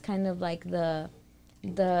that's kind of like the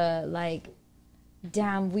like,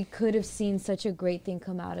 damn, we could have seen such a great thing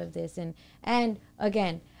come out of this. And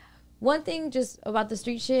again, one thing just about the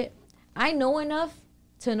street shit, I know enough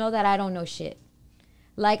to know that I don't know shit.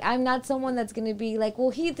 Like, I'm not someone that's going to be like, well,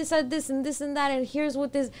 he said this and this and that, and here's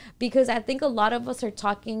what this, because I think a lot of us are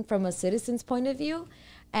talking from a citizen's point of view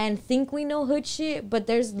and think we know hood shit, but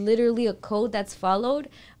there's literally a code that's followed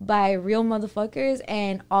by real motherfuckers,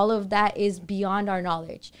 and all of that is beyond our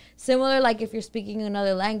knowledge. Similar, like if you're speaking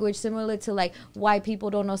another language, similar to like why people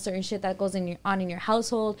don't know certain shit that goes on in your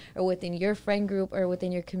household or within your friend group or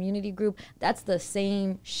within your community group. That's the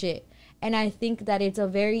same shit. And I think that it's a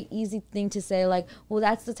very easy thing to say, like, well,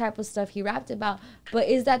 that's the type of stuff he rapped about. But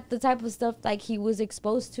is that the type of stuff, like, he was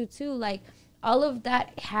exposed to, too? Like, all of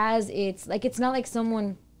that has its, like, it's not like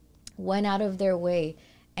someone went out of their way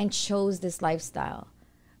and chose this lifestyle.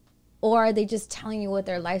 Or are they just telling you what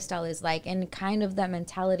their lifestyle is like? And kind of that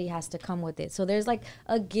mentality has to come with it. So there's, like,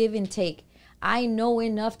 a give and take. I know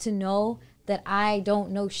enough to know that I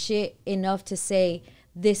don't know shit enough to say,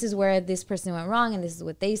 this is where this person went wrong and this is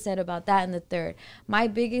what they said about that and the third. My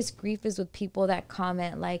biggest grief is with people that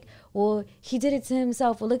comment like, well, he did it to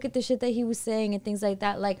himself. Well, look at the shit that he was saying and things like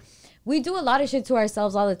that. Like, we do a lot of shit to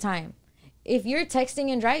ourselves all the time. If you're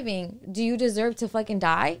texting and driving, do you deserve to fucking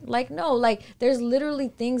die? Like, no. Like, there's literally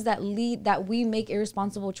things that we make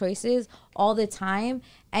irresponsible choices all the time,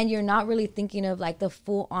 and you're not really thinking of like the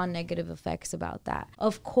full-on negative effects about that.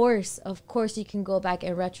 Of course you can go back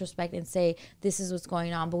in retrospect and say this is what's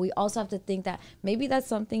going on, but we also have to think that maybe that's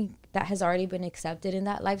something that has already been accepted in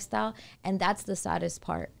that lifestyle, and that's the saddest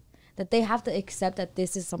part. That they have to accept that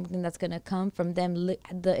this is something that's gonna come from them,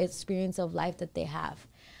 the experience of life that they have.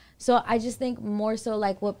 So I just think more so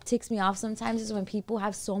like what ticks me off sometimes is when people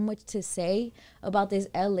have so much to say about this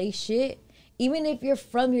LA shit. Even if you're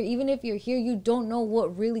from here, even if you're here, you don't know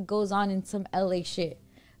what really goes on in some LA shit.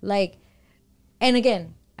 Like, and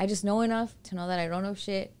again, I just know enough to know that I don't know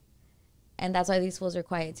shit. And that's why these fools are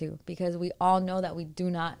quiet too. Because we all know that we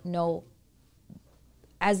do not know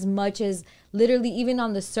as much as literally even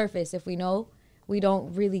on the surface. If we know, we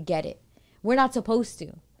don't really get it. We're not supposed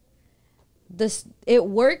to. It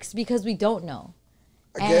works because we don't know.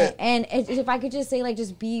 And if I could just say, like,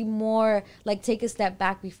 just be more, like, take a step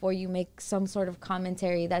back before you make some sort of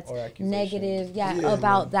commentary that's negative,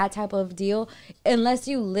 about that type of deal. Unless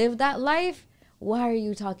you live that life, why are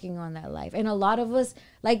you talking on that life? And a lot of us,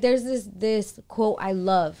 like, there's this quote I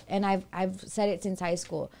love, and I've said it since high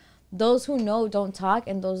school. Those who know don't talk,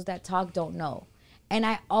 and those that talk don't know. And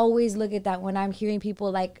I always look at that when I'm hearing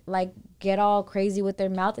people like get all crazy with their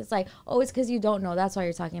mouth. It's like, oh, it's because you don't know. That's why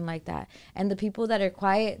you're talking like that. And the people that are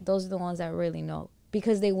quiet, those are the ones that really know,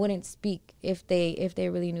 because they wouldn't speak if they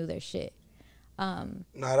really knew their shit. No,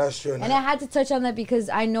 that's true. And I had to touch on that because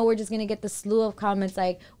I know we're just gonna get the slew of comments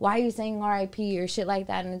like, why are you saying R.I.P. or shit like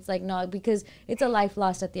that? And it's like, no, because it's a life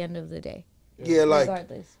lost at the end of the day. Yeah, like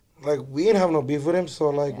regardless. Like, we didn't have no beef with him,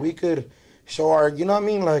 so like we could show our, you know what I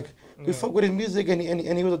mean, like. We fuck with his music, and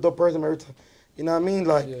he was a dope person every time. You know what I mean?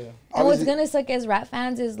 Like, and what's gonna suck as rap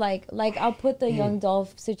fans is like I'll put the Young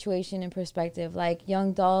Dolph situation in perspective. Like,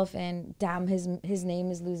 Young Dolph, and damn, his name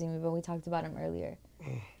is losing me, but we talked about him earlier.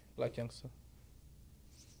 Black Youngster.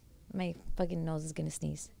 My fucking nose is gonna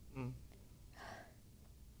sneeze.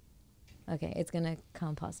 Okay, it's gonna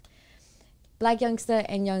come pause. Black Youngster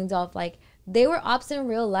and Young Dolph, like, they were ops in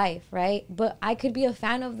real life, right? But I could be a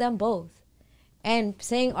fan of them both. And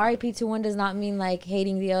saying RIP to one does not mean like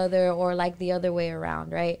hating the other or like the other way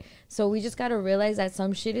around, right? So we just gotta realize that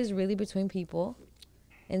some shit is really between people,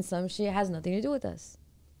 and some shit has nothing to do with us.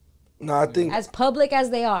 No, I think As public as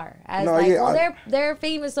they are, as they're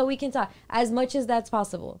famous, so we can talk as much as that's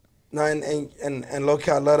possible. no, and low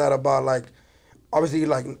key, I love that about like, obviously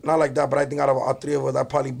like not like that, but I think out of all three of us, I've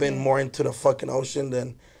probably been more into the fucking ocean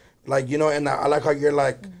than, like, you know. And I like how you're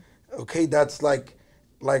like, okay, that's like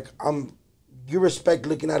you respect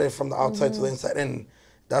looking at it from the outside to the inside, and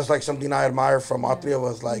that's like something I admire from all three of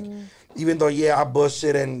us. Like, even though I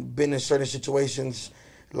bullshit and been in certain situations,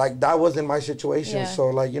 like that wasn't my situation. Yeah. So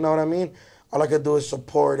like, you know what I mean? All I could do is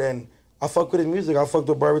support, and I fuck with his music. I fucked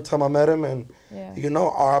with bro every time I met him, and you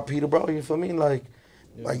know, R.I.P. to bro. You feel me? Like,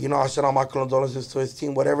 you know, I sent all my condolences to his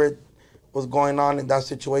team. Whatever was going on in that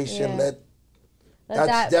situation,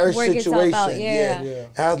 that's their situation. It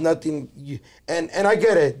has nothing. And I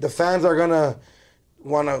get it. The fans are gonna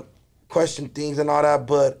want to question things and all that,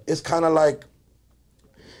 but it's kind of like,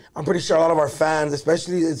 I'm pretty sure a lot of our fans,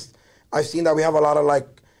 especially, I've seen that we have a lot of like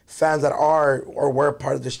fans that are or were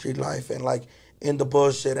part of the street life and like in the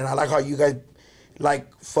bullshit. And I like how you guys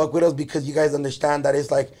like fuck with us because you guys understand that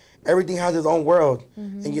it's like everything has its own world.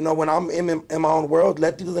 And you know, when I'm in my own world,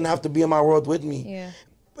 Letty doesn't have to be in my world with me. Yeah.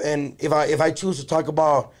 And if I choose to talk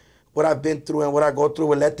about what I've been through and what I go through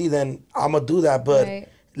with Letty, then I'm gonna do that. But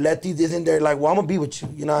Letty isn't there like, well, I'm gonna be with you.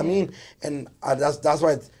 You know what I mean? And that's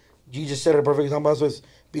why you just said it a perfect example. So it's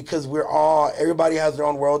because everybody has their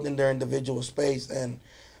own world in their individual space. And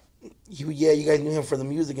you guys knew him for the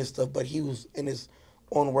music and stuff, but he was in his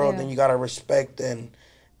own world, and you gotta respect, and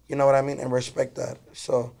you know what I mean, and respect that.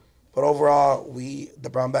 So, but overall, the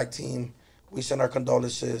Brown Bag team, we send our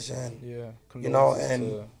condolences, and you know,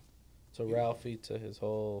 and to Ralphie, to his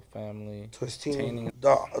whole family, to his team.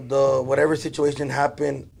 The whatever situation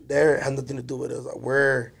happened there has nothing to do with us.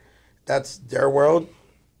 That's their world.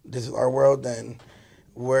 This is our world, and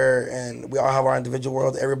we all have our individual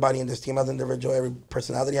world. Everybody in this team has an individual. Every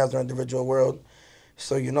personality has their individual world.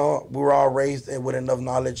 So, you know, we were all raised with enough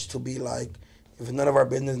knowledge to be like, if it's none of our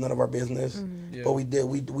business, none of our business. But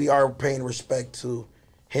we are paying respect to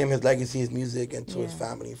him, his legacy, his music, and to his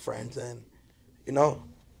family and friends, and you know.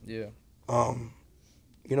 You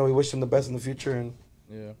know, we wish him the best in the future,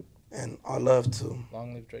 and our love to.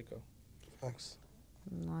 Long live Draco. Thanks.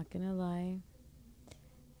 I'm not gonna lie.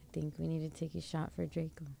 I think we need to take a shot for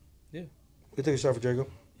Draco. Yeah. We take a shot for Draco.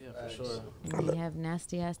 Yeah, for sure. We have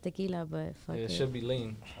nasty ass tequila, but fuck it. It should be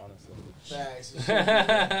lean, honestly. Facts.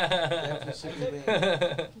 Definitely should be lean.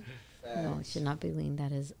 No, it should not be lean.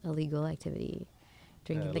 That is illegal activity.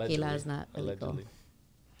 Drinking tequila is not illegal. Allegedly.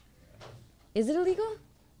 Is it illegal?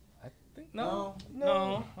 I think no.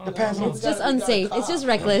 Depends on. It's just unsafe. It's just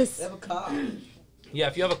reckless. They have a cough. Yeah,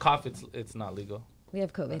 if you have a cough, it's not legal. We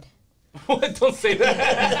have COVID. What? Don't say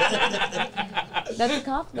that. That's a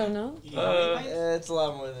cough, though, no? Yeah, it's a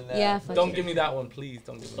lot more than that. Yeah. Fuck Don't it. give me that one, please.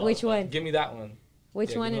 Don't give me that. Which one? Give me that one.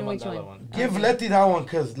 Which one give and me which Mandela one? Give Letty that one,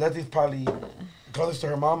 because Letty's probably close to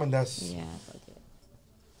her mom, and that's. Yeah, fuck it.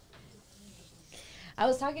 I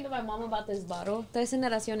was talking to my mom about this bottle. Tres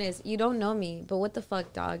generaciones. You don't know me, but what the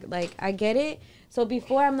fuck, dog? Like, I get it. So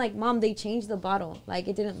before, I'm like, Mom, they changed the bottle. Like,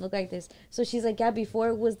 it didn't look like this. So she's like, yeah, before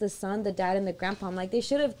it was the son, the dad, and the grandpa. I'm like, they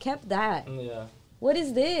should have kept that. Yeah. What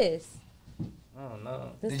is this? I don't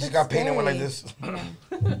know. They just got painted one like this. Yeah.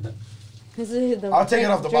 This is the I'll take it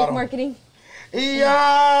off the Drake bottle. marketing.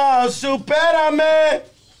 Yeah, supérame.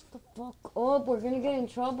 The fuck up. We're going to get in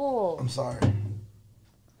trouble. I'm sorry.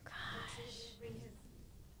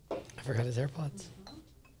 I forgot his AirPods.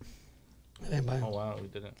 I didn't buy 'em. Oh wow, we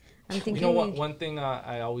didn't. I'm thinking You know what? One thing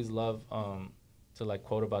I always love to like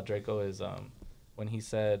quote about Draco is when he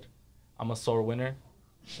said, "I'm a sore winner.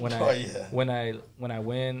 When I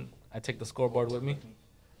win, I take the scoreboard with me."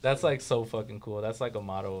 That's like so fucking cool. That's like a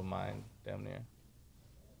motto of mine, damn near.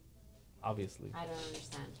 Obviously. I don't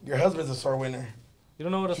understand. Your husband's a sore winner. You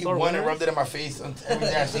don't know what a He sore won winner and rubbed is? it in my face every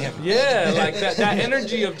day I see him. Yeah, like that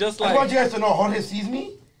energy of just I want like. you guys to know, Jorge sees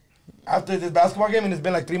me after this basketball game, and it's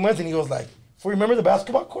been like 3 months, and he goes like, remember the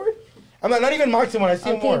basketball court? I'm like, not even Maxim when I see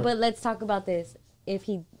him more. Okay, but let's talk about this. If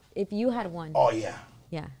you had won. Oh, yeah.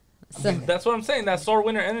 Yeah. So, That's what I'm saying. That sore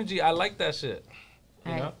winner energy. I like that shit.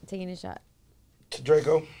 all know? right, taking a shot. To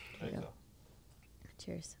Draco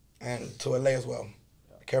Cheers. and to LA as well.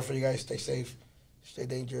 Be careful, you guys. Stay safe, stay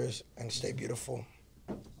dangerous, and stay beautiful.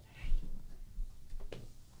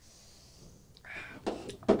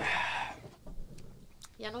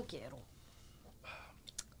 Ya no quiero.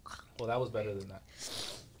 Well, that was better than that.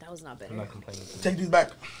 That was not better. I'm not complaining. Take these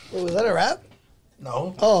back. Wait, was that a wrap?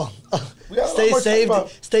 No. Oh. We got a lot Stay more to talk safe, about.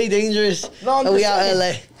 stay dangerous. No, I'm and we just out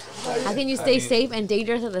saying. LA. How can you stay safe and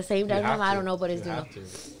dangerous at the same time? have I to. don't know, but it's You doing.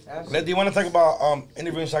 have to. Do you want to talk about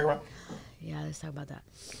interviewing Shakira? Yeah, let's talk about that.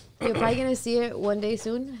 You're probably gonna see it one day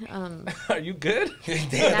soon. Are you good?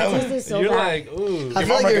 That's just so You're bad. like, ooh. I feel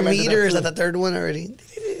mom like your recommended meter that is too. at the third one already.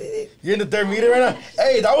 You're in the third meter right now?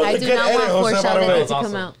 Hey, that was I a do good not edit, want Jose, by the foreshadowing way. to come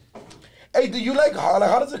Awesome. out. Hey, do you like how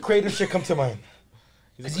does the creative shit come to mind?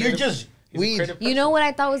 He's a You're creative- just... he's a weed. creative You know what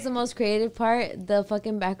I thought was the most creative part? The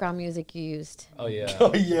fucking background music you used. Oh, yeah.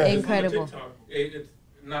 Oh, yeah. Incredible.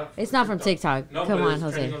 It's not from TikTok. No, Come but on, it's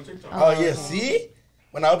Jose. trending on TikTok. Oh, okay. yeah, see?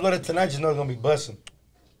 When I upload it tonight, just know it's going to be busting.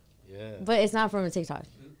 Yeah. But it's not from a TikTok.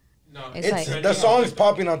 No, It's It's like- the song's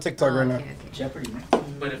popping on TikTok right now. Okay, okay. Jeopardy, man.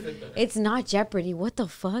 but if it, It's not Jeopardy. What the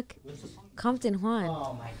fuck? Compton Juan.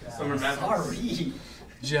 Oh my god. Summer Madness. Sorry.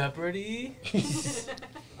 Jeopardy?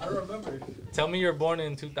 I don't remember. Tell me you're born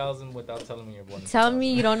in 2000 without telling me you're born in Tell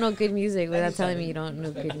me you don't know good music without telling me you don't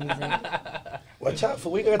know good music. Watch out,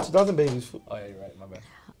 for we got 2,000 babies. Fool. Oh, yeah, you're right. My bad.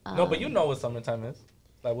 No, but you know what summertime is.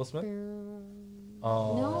 Like Will Smith?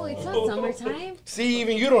 Oh. No, it's not summertime. See,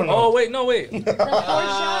 even you don't know. Oh, wait, no, wait. The four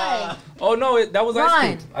shot. Oh, no, that was Ice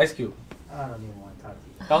Run. Cube. Ice Cube. I don't even want to talk to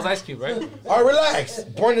you. That was Ice Cube, right? All right, relax.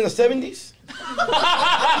 Born in the 70s?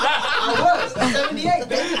 I was. 78,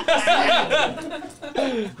 baby.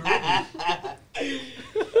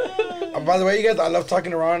 By the way, you guys, I love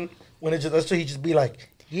talking to Ron. When it's just us two, he just be like,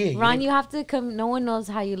 yeah. Ron, you have to come. No one knows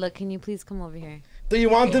how you look. Can you please come over here? Do you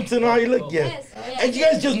want them to know how you look? Yeah. And you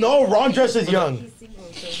guys just know Ron dresses young.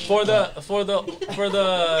 For the Single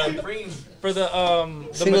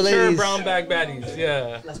mature ladies. brown bag baddies,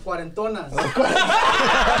 yeah. Las cuarentonas.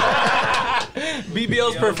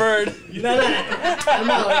 BBL's preferred.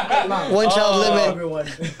 One child limit. Everyone.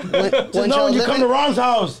 Just One know when child you come to limit. Ron's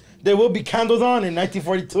house, there will be candles on in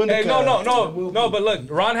 1942 in the Hey, car. no, but look,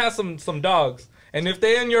 Ron has some dogs. And if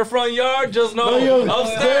they in your front yard, just know No, you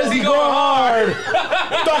upstairs he go going hard.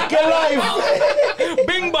 Fuck your life.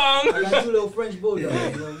 Bing bong. I got 2 little French bulldogs. You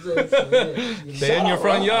know what I'm saying? So, yeah. They in your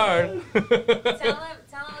front yard. Tell him.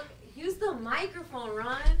 Use the microphone,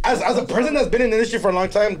 Ron. As a person that's been in the industry for a long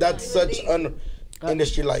time, that's such an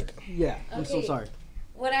industry like. Yeah, I'm so Okay. sorry.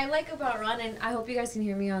 What I like about Ron, and I hope you guys can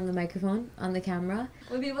hear me on the microphone, on the camera.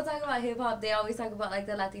 When people talk about hip hop, they always talk about like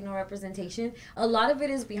the Latino representation. A lot of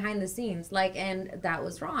it is behind the scenes, like, and that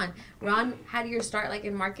was Ron. Ron, how do you start like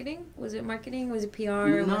in marketing? Was it marketing? Was it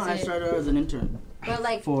PR? No, was I it, started as an intern but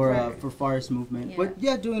like for Forest Movement. Yeah. But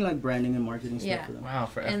yeah, doing like branding and marketing stuff Yeah. for them. Wow,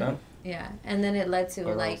 for and FM. yeah, and then it led to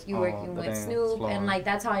Or like else- you oh, working but with then Snoop, slow and on. like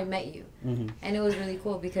that's how I met you, and it was really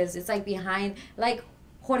cool because it's like behind like.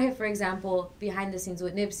 Jorge, for example, behind the scenes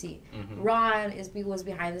with Nipsey. Ron was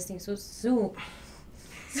behind the scenes with Snoop.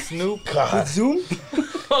 Snoop. God. Zoom?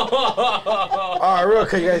 All right, real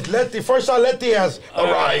quick, guys. First shot, Letty has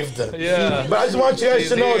arrived. Yeah. But I just want you guys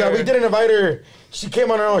to know that we didn't invite her. She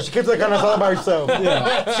came on her own. She came to the kind of all by herself.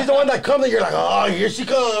 Yeah. She's the one that comes and you're like, oh, here she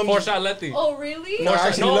comes. Four shot Letty. Oh, really? No, I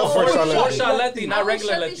actually love four shot Four Letty. shot Letty, I not will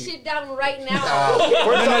regular shut this Letty. shit down right now.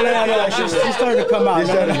 Four shot Letty. She's starting to come out.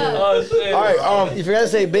 Yes, now. Oh shit. All right, You forgot to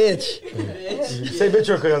say bitch. say bitch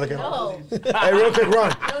real quick on the camera. No, Hey, real quick,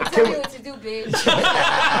 Ron. don't tell me what to do, bitch.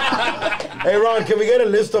 Hey, Ron, can we get a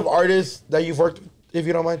list of artists that you've worked with, if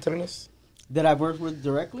you don't mind telling us? That I've worked with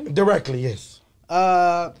directly? Directly, yes.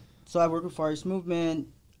 So I worked with Forest Movement.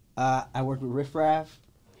 I worked with Riff Raff,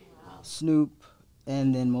 Snoop,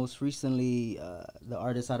 and then most recently the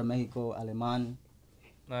artist out of Mexico, Aleman.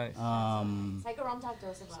 Nice. Psycho Rom talked to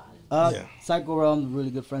us about it. Yeah. Psycho Realm,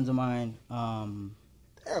 really good friends of mine. Damn,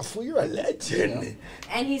 fool, you're a legend.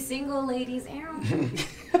 And he's single, ladies. Aaron.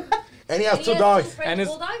 And he has two dogs. And his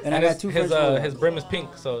And I and got his two his, French bulldogs. his brim is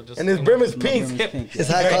pink, so just And his brim is pink. His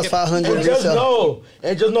hat costs 500 And just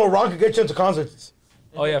resale. know, Ron can get you into concerts.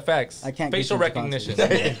 Oh yeah, facts. I can't get Facial into recognition.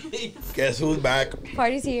 Guess who's back?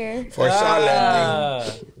 Party's here. For Charlotte.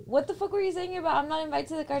 Ah. What the fuck were you saying about I'm not invited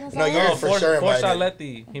to the Cardinals? No, you're Oh, for sure four invited. shot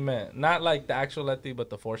Letty. He meant not like the actual Letty, but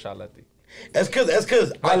the four shot Letty. That's cause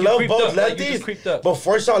I you love creeped both up, like you just Letties, creeped up. but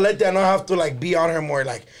for Charlotte, I don't have to like be on her more.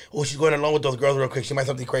 Like, oh, she's going along with those girls real quick. She might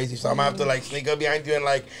something crazy, so I'm gonna have to like sneak up behind you and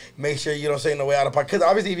like make sure you don't say no way out of pocket. Cause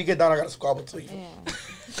obviously, if you get down, I gotta squabble to you. Yeah.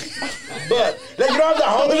 But like you don't have that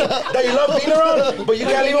homie that you love being around, but you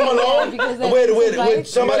can't leave him alone Because that's with his life.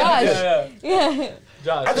 somebody. Josh. Yeah. Yeah.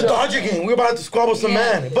 Josh. At the Dodger game, we were about to squabble some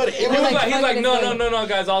Yeah. man, but it was He's like like, no, Fucking no,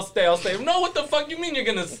 guys, I'll stay. No, what the fuck you mean you're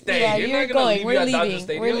gonna stay? Yeah, you're you're not gonna going. leave We're you at Dodger leaving.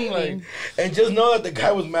 Stadium. We're leaving. Like, and just know that the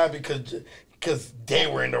guy was mad because they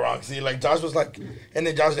were in the wrong seat. Like Josh was like, and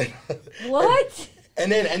then Josh, What?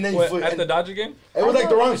 and then what, and at the Dodger game? it was like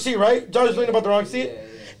the wrong seat, right? Josh was thinking about the wrong seat.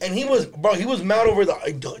 And he was mad over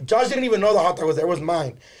Josh didn't even know the hot dog was there. It was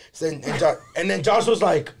mine. So, and then Josh was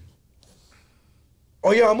like,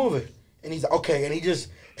 oh yeah, I'll move it. And he's like, okay.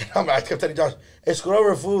 And I kept telling Josh, hey, scoot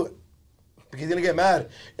over food. Because he's going to get mad.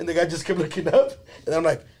 And the guy just kept looking up. And I'm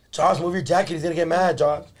like, Josh, move your jacket. He's going to get mad,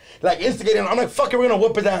 Josh. Like, instigating. I'm like, fuck it, we're going to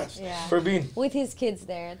whoop his ass. Yeah. For being. With his kids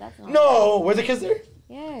there. That's not No, were the kids there?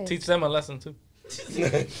 Yes. Teach them a lesson, too.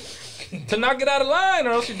 To not get out of line, or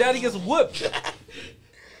else your daddy gets whooped.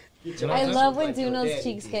 I love when Duno's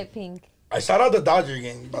cheeks get pink. I shout out the Dodger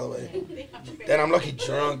game, by the way. Then I'm lucky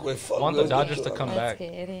drunk with fuck. I want the Dodgers to come back.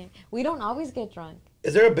 Kidding. We don't always get drunk.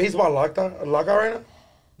 Is there a baseball lockout right now?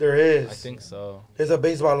 There is. I think so. There's a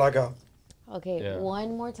baseball lockout. Okay, Yeah.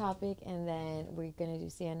 one more topic, and then we're going to do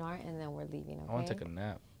CNR, and then we're leaving, okay? I want to take a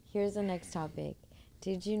nap. Here's the next topic.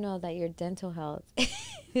 Did you know that your dental health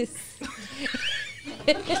is...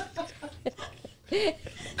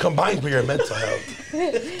 Combined with your mental health.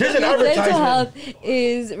 There's an Your advertisement. dental health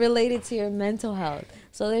is related to your mental health.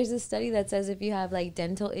 So there's a study that says if you have like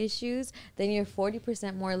dental issues, then you're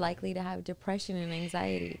 40% more likely to have depression and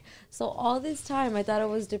anxiety. So all this time I thought I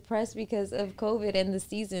was depressed because of COVID and the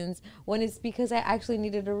seasons, when it's because I actually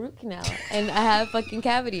needed a root canal and I have fucking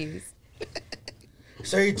cavities.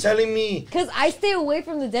 So you're telling me... Because I stay away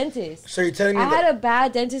from the dentist. So you're telling me I had a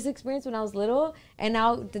bad dentist experience when I was little, and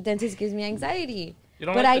now the dentist gives me anxiety. But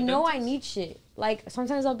like I the know dentist? I need shit. Like,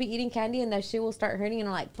 sometimes I'll be eating candy, and that shit will start hurting, and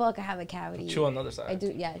I'm like, fuck, I have a cavity. Chew on the other side. I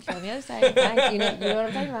do, yeah, chew on the other side. Facts. You know what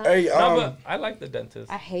I'm talking about? Hey, No, but I like the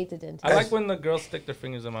dentist. I hate the dentist. I like when the girls stick their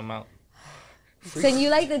fingers in my mouth. So you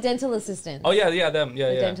like the dental assistant? Oh, yeah, them. Yeah,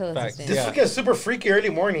 The yeah. dental Facts. assistant. This Yeah. fucking gets super freaky early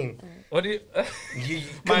morning. What do you...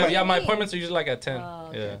 my appointments are usually like at 10. Oh,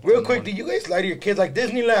 okay. Yeah. Real quick, do you guys lie to your kids like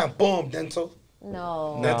Disneyland? Boom, dental.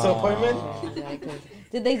 No. Dental appointment?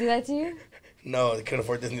 Did they do that to you? No, they couldn't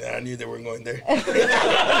afford Disneyland. I knew they weren't going there.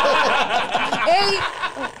 Hey,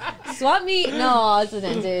 swap meet? No, it's a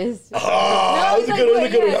dentist. Oh, that was a good one.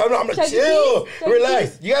 I'm gonna Chuck E. chill. Cheese? Chuck E.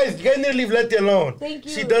 Relax. You guys need to leave Letty alone. Thank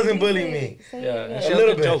you. She doesn't Say bully it. me. Say Yeah, it. and she A has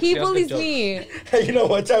little good bit. jokes. He She has good bullies jokes. me. Hey, you know,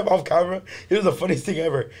 one time off camera, it was the funniest thing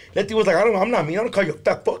ever. Letty was like, I don't know, I'm not mean. I don't call you a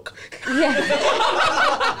fat fuck.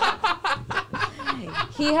 Yeah.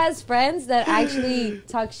 He has friends that actually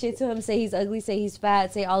talk shit to him, say he's ugly, say he's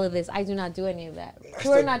fat, say all of this. I do not do any of that.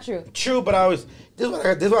 True or not true? True, but this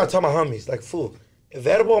is what I tell my homies. Like, fool,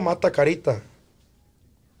 verbo mata carita.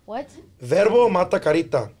 What? Verbo mata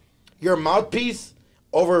carita. Your mouthpiece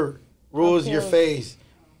overrules your Okay. face.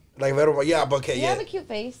 Like, verbo, yeah, but okay, You yeah. have a cute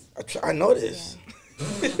face. I know this.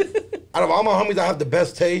 Out of all my homies, I have the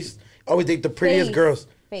best taste. I always date the prettiest Face. girls.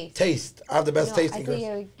 Face. Taste. I have the best No, taste I in think girls. you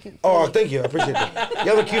have a cute Oh, face. thank you. I appreciate that.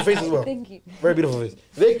 You have a cute face as well. Thank you. Very beautiful face.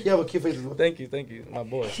 Vic, you have a cute face as well. Thank you, my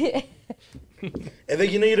boy. And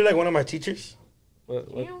Vic, you know you're like one of my teachers? What?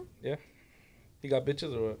 Yeah. He got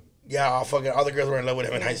bitches or what? Yeah, all the girls were in love with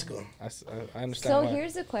him in high school. I understand. So why.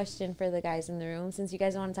 here's a question for the guys in the room, since you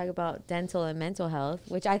guys want to talk about dental and mental health,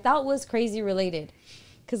 which I thought was crazy related.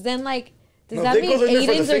 Because then, like, does No, that they mean go there for the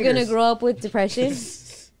Aidens are going to fingers. grow up with depression?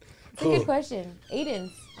 It's a Who? good question.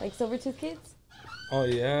 Aidens, like silver-tooth kids? Oh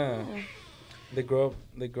yeah. They grow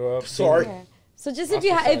up. Sorry. Yeah. So just if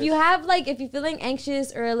you're feeling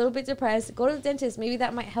anxious or a little bit depressed, go to the dentist. Maybe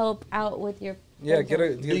that might help out with your Yeah,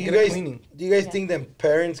 dental. get a cleaning. Do you guys think that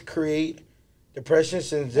parents create depression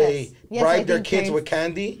since they Yes, I bribe their think kids with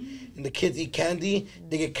parents- candy, and the kids eat candy,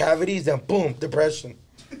 they get cavities, and boom, depression.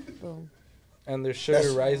 Boom. And their sugar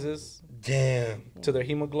That's- rises Damn. Mm. to their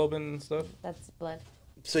hemoglobin and stuff. That's blood.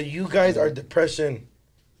 So you guys are depression.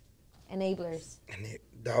 Enablers. And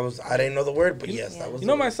I didn't know the word, but yes, that was. You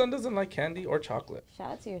know, the my word. son doesn't like candy or chocolate.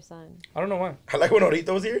 Shout out to your son. I don't know why. I like when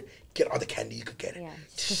Orito was here. Get all the candy you could get. Yeah.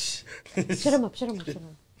 Shut him up. Stop.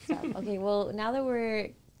 Okay, well, now that we're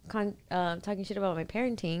talking shit about my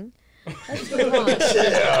parenting, let's move on.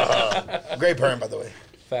 Yeah. Great parent, by the way.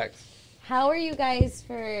 Facts. How are you guys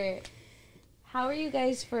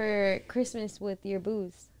for Christmas with your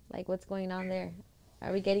booze? Like, what's going on there?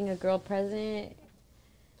 Are we getting a girl present?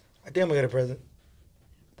 I think I'm gonna get a present.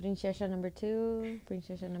 Princesa number 2,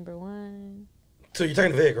 Princesa number 1. So you're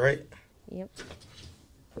talking to Vic, right? Yep.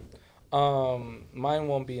 Mine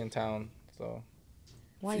won't be in town, so.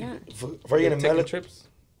 Why not? For you They're in taking Mel- trips.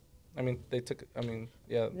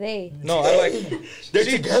 Yeah. They. No, I like. They're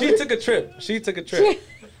she together? took a trip.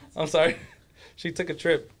 I'm sorry. She took a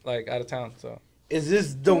trip, like, out of town, so. Is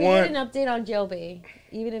this the Can we one? get an update on Jail Bay?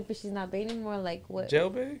 Even if she's not Bay anymore, like what? Jail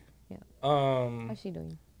Bay? Yeah. How's she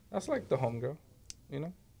doing? That's like the homegirl, you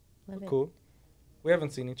know? Love We're it. cool. We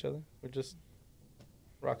haven't seen each other. We're just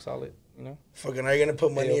rock solid, you know? Fucking, are you gonna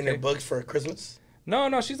put money in okay. your books for Christmas?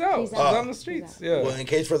 No, she's out. She's on the streets. Yeah. Well, in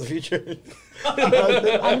case for the future.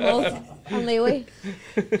 On layaway.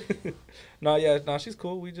 No, she's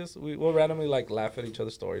cool. We'll randomly like laugh at each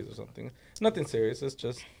other's stories or something. It's nothing serious. It's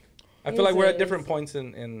just I feel like we're at different points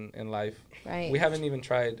in life. Right. We haven't even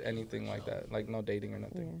tried anything like that, like no dating or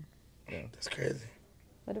nothing. Yeah. That's crazy.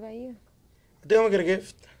 What about you? I think I'm gonna get a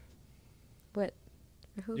gift. What?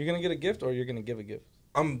 Who? You're gonna get a gift or you're gonna give a gift?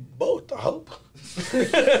 I'm both, I hope.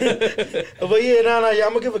 But yeah,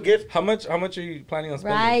 I'm gonna give a gift. How much are you planning on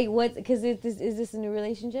spending? Right. What? Because is this a new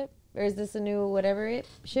relationship or is this a new whatever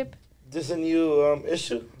ship? This a new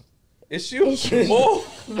issue. Issue? Oh.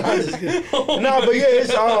 No, but yeah,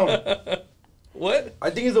 it's What? I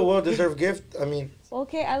think it's a well-deserved gift. I mean.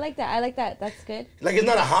 Okay, I like that. That's good. Like it's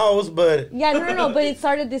not a house, but. Yeah, no. But it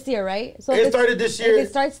started this year, right? So it started this year. If it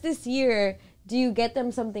starts this year, do you get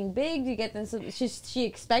them something big? Do you get them some? Should she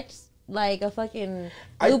expect like a fucking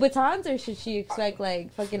Louboutins, or should she expect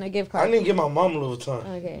like fucking a gift card? I didn't get my mom Louboutins.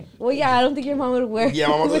 Okay. Well, yeah, I don't think your mom would wear. Yeah,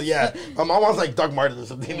 my mom was, yeah. My mom was like Doc Martens or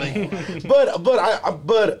something like. But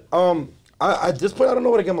at this point I don't know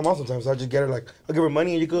what to get my mom sometimes. So I just get her like I'll give her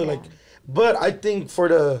money and you go like. But I think for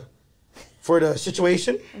the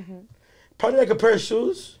situation, probably like a pair of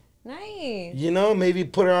shoes. Nice. You know, maybe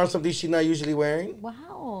put her on something she's not usually wearing.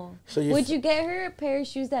 Wow. So would you get her a pair of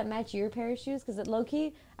shoes that match your pair of shoes? Because low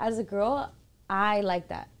key, as a girl, I like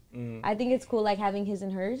that. I think it's cool, like having his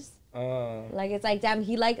and hers. Like it's like, damn,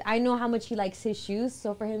 I know how much he likes his shoes.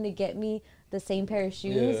 So for him to get me the same pair of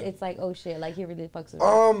shoes, it's like, oh shit, like he really fucks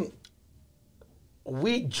with me.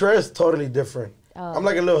 We dress totally different. I'm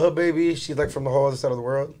like a little hood baby. She's like from the whole other side of the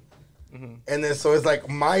world. And then so it's like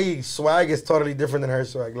my swag is totally different than her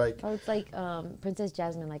swag. Like it's like Princess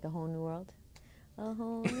Jasmine, like a whole new world. A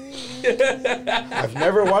whole new I've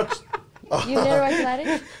never watched. You never watched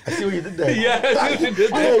Aladdin? I see what you did there. Yeah, I see what you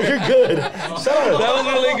did there. Yeah, you're good. Shut up. That was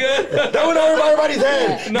really good. That went over everybody's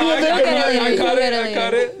head. No, I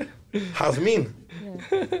caught it. Jasmine.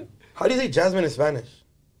 Yeah. How do you say Jasmine in Spanish?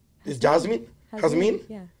 Is Jasmine? Jasmine?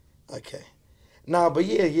 Yeah. Okay. Nah, but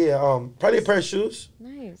yeah. Probably a pair of shoes.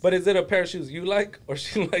 Nice. But is it a pair of shoes you like or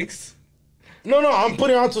she likes? No, I'm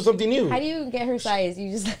putting her onto something new. How do you get her size?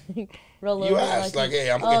 You just like roll over. You ask, like,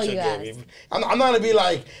 hey, I'm gonna get you a gift. I'm not gonna be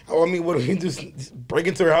like, I mean, what do we do? Break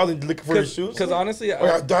into her house and look for her shoes? Because honestly,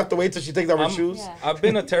 or do I have to wait till she takes off her shoes? Yeah. I've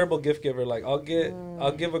been a terrible gift giver. Like, I'll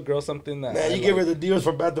give a girl something that. Man, you give her the deals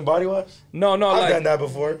for Bath and Body Wash? No, I've done that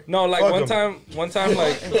before. No, like one time,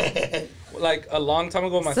 like a long time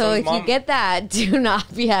ago, my son's mom. So if you get that, do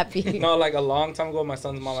not be happy. No, like a long time ago, my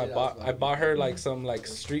son's mom, I bought her like some like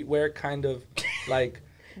streetwear kind of like.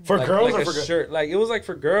 For girls like or for shirt? Like it was like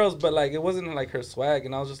for girls, but like it wasn't like her swag,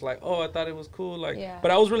 and I was just like, oh, I thought it was cool, like. Yeah. But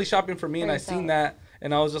I was really shopping for me, and I seen that,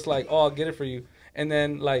 and I was just like, oh, I'll get it for you. And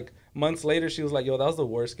then like months later, she was like, yo, that was the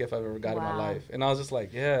worst gift I've ever got in my life, and I was just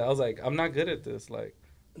like, yeah, I was like, I'm not good at this, like.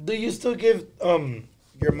 Do you still give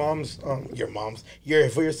your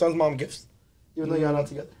for your son's mom gifts, even though y'all not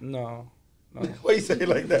together? No. Why you say it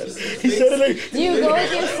like that? He said it like. Do you go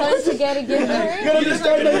with your son to get a gift for her? You gotta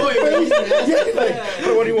understand that. Yeah, like, I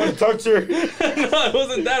don't want anyone to talk to her. No, it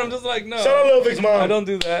wasn't that. I'm just like, no. Shout out Lil Vic's mom. I don't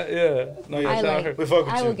do that. Yeah. No, yeah. Shout out her. We fuck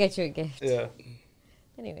with I you. will get you a gift. Yeah.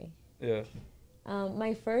 Anyway. Yeah.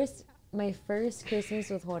 My first Christmas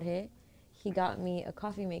with Jorge, he got me a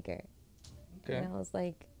coffee maker. Okay. And I was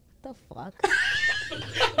like, what the fuck?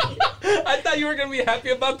 I thought you were gonna be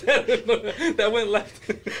happy about that. That went left.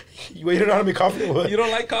 You don't know how to make coffee? What? You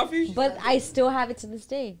don't like coffee? But I still have it to this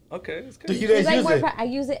day. Okay, that's good. Do you guys use it? I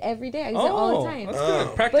use it every day. I use it all the time. That's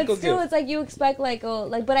good. Practical But still, gift. it's like you expect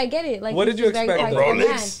but I get it. Like, what did you expect? A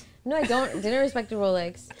Rolex? No, I don't. Didn't respect the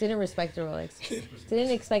Rolex.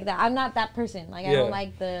 Didn't expect that. I'm not that person. Like, I don't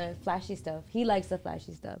like the flashy stuff. He likes the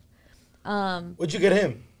flashy stuff. What'd you get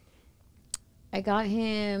him? I got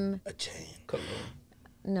him a chain.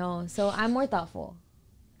 No, so I'm more thoughtful.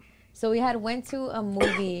 So we went to a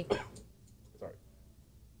movie. Sorry.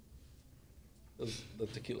 The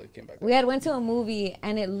tequila came back. We went to a movie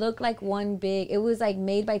and it looked like one big. It was like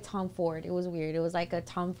made by Tom Ford. It was weird. It was like a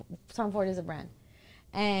Tom Ford is a brand,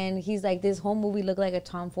 and he's like, this whole movie looked like a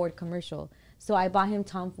Tom Ford commercial. So I bought him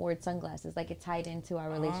Tom Ford sunglasses. Like, it tied into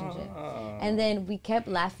our relationship. And then we kept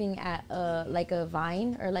laughing at like a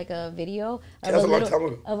Vine or like a video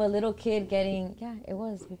of a little kid getting, it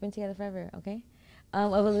was. We've been together forever, okay?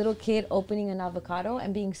 Of a little kid opening an avocado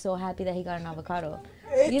and being so happy that he got an avocado.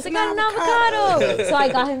 He's like, got an avocado. So I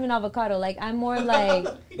got him an avocado. Like, I'm more like,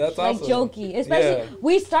 That's like awesome. jokey. Especially,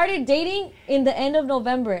 we started dating in the end of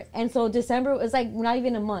November. And so December was like not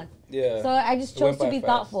even a month. Yeah. So I just chose to be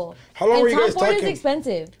thoughtful. How long and were you guys Tom Ford talking? is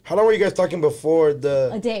expensive. How long were you guys talking before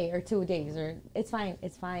the? A day or 2 days. Or it's fine.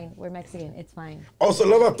 It's fine. We're Mexican. It's fine. Also,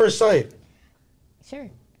 love at first sight. Sure.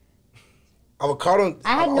 Avocado.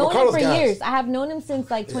 I had known him avocado's for gas. years. I have known him since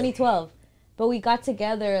like 2012. But we got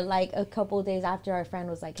together like a couple of days after our friend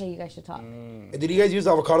was like, hey, you guys should talk. And did you guys use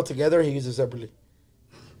avocado together or he used it separately?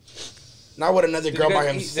 Not with another girl by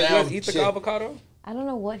himself. Did you guys eat the avocado? I don't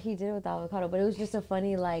know what he did with the avocado, but it was just a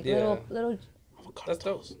funny like little That's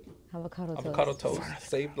dope. avocado toast. Avocado toast.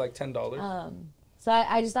 Saved like $10. So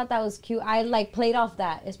I just thought that was cute. I like played off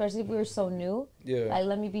that, especially if we were so new. Yeah. Like,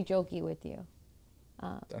 let me be jokey with you.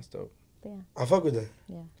 That's dope. But yeah. I fuck with that.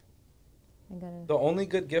 Yeah. I got it. The only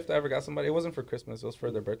good gift I ever got somebody, it wasn't for Christmas, it was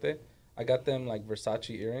for their birthday. I got them like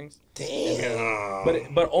Versace earrings.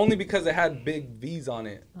 Damn. But only because it had big V's on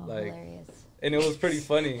it. Oh, like, hilarious. and it was pretty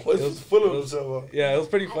funny. It was full of himself. Yeah, it was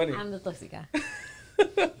pretty funny. I'm the toxica.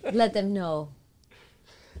 Let them know.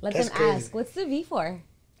 Let That's them crazy. ask. What's the V for?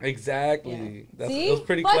 Exactly. Yeah. It See? was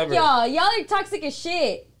pretty Fuck clever. y'all. Y'all are toxic as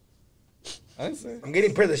shit. I didn't say. I'm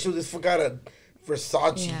getting pairs of shoes. This fool got a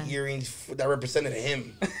Versace Yeah. earrings that represented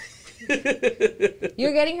him.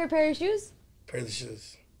 You're getting her pair of shoes? Pairs of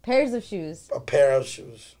shoes. Pairs of shoes. A pair of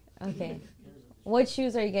shoes. Okay. What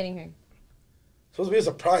shoes are you getting her? Supposed to be a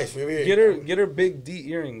surprise for you. Get her big D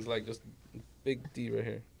earrings, like just big D right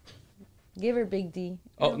here. Give her big D.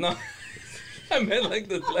 Oh no, I meant like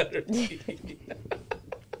the letter D.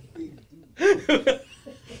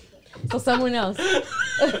 So someone else.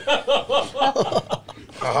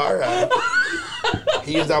 All right.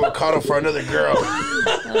 He used avocado for another girl.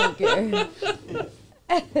 I don't care.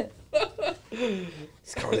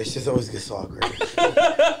 This conversation always gets so awkward.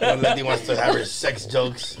 When Letty wants to have her sex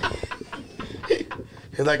jokes.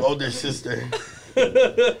 He's like older sister.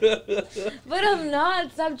 But I'm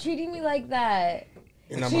not. Stop treating me like that.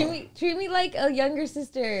 And I'm Treat me like a younger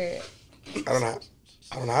sister. I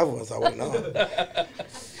don't have one, so I wouldn't know.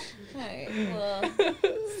 Alright, well,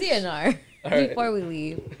 CNR. Alright. Before we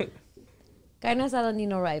leave. Carne Asada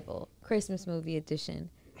Nino Rival, Christmas movie edition.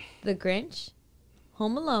 The Grinch,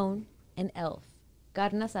 Home Alone, and Elf.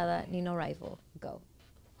 Carne Asada Nino Rival. Go.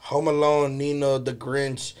 Home Alone, Nino, The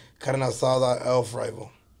Grinch, Carne Asada, Elf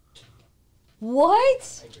Rival.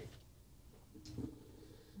 What?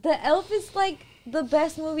 The Elf is like the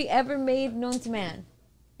best movie ever made known to man.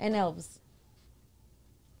 And elves.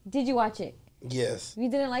 Did you watch it? Yes. You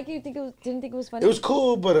didn't like it? Didn't think it was funny? It was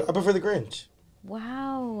cool, but I prefer The Grinch.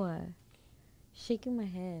 Wow. Shaking my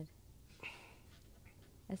head.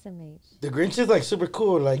 SMH. The Grinch is like super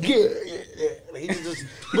cool, like yeah. Like, he's just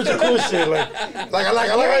bunch of cool shit. I like You're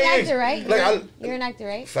how an he actor, right? Like You're an actor,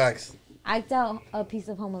 right? Facts. Act out a piece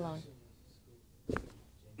of Home Alone.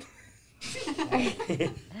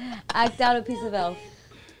 Act out a piece of Elf.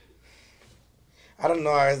 I don't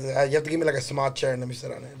know. You have to give me like a small chair and let me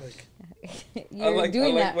sit on it. Like You're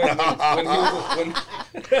doing that. When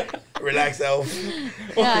relax, Elf.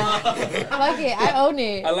 Yeah. Fuck it. I own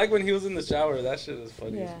it. I like when he was in the shower. That shit is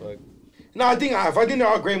funny as fuck. No, I think they're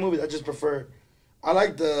all great movies. I just prefer. I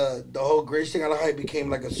like the whole Grinch thing. I like how it became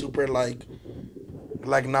like a super like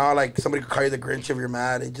now like somebody could call you the Grinch if you're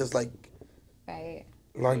mad. It just like Right.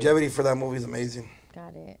 longevity for that movie is amazing.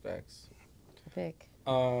 Got it. Facts. Pick.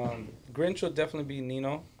 Grinch would definitely be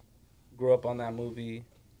Nino. Grew up on that movie.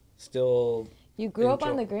 Still. You grew up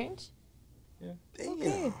on enjoy- The Grinch? Yeah.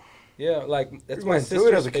 Damn. Yeah, like that's You my went through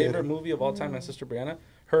it as sister's a kid. favorite movie of all time. My sister Brianna.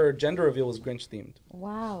 Her gender reveal was Grinch themed.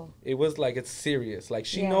 Wow. It was like it's serious. Like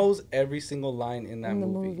she Yeah. knows every single line in that In the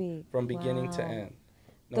movie, movie. from beginning to Wow. end.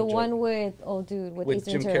 No The joke. one with old dude with Ace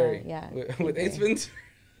Jim Ventura. Carrey. Yeah. With Ace Ventura.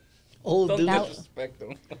 Old Don't dude. disrespect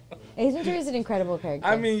him. Ace Ventura is an incredible character.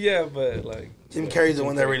 I mean, yeah, but like Jim Carrey's the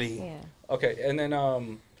one that really. Yeah. Okay, and then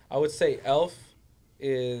I would say Elf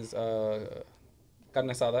is Carne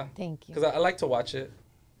Asada. Thank you. Because I like to watch it.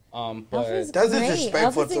 Elf But is That's great.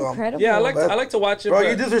 disrespectful Elf is to him. incredible. yeah, I like to watch it. Bro, but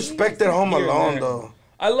you disrespected Home Here and Alone there. though.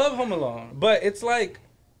 I love Home Alone, but it's like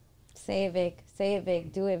Say it, Vic. Say it,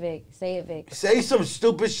 Vic. Do it, Vic. Say it, Vic. Say some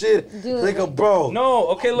stupid shit Dude. like a bro. no.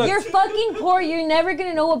 Okay, look. You're fucking poor. You're never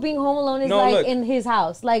gonna know what being home alone is No, like look. in his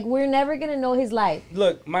house. Like we're never gonna know his life.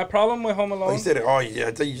 Look, my problem with Home Oh, Alone. he said it. Oh yeah,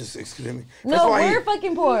 I thought you just excuse me. First No, of all, we're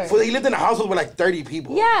fucking poor. he lived in a household with like 30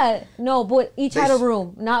 people. Yeah, no, but each They had a s-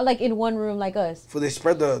 room, not like in one room like us. So they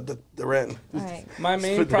spread the rent. All right, My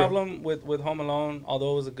main Split the problem with Home Alone,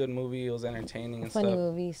 although it was a good movie, it was entertaining and funny stuff.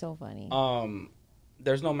 movie, so funny.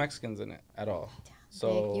 There's no Mexicans in it at all.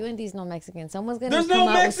 So you and these no Mexicans. Someone's gonna. there's come no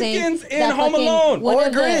out saying Mexicans in that Home fucking- Alone. one Or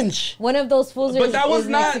of the- Grinch. One of those fools. But that was is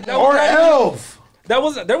not. Mexican. That was Or not Elf. There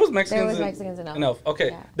was Mexicans. There was Mexicans in Elf. In Elf. Okay.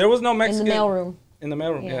 Yeah. There was no in Mexican the mailroom. In the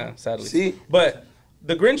mailroom. Yeah. Yeah. Sadly. See? But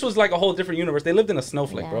the Grinch was like a whole different universe. They lived in a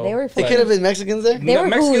snowflake, Yeah, bro. they were They Like- could have been Mexicans there. They were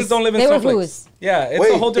Mexicans who's. don't live in They were snowflakes. who's. Yeah, it's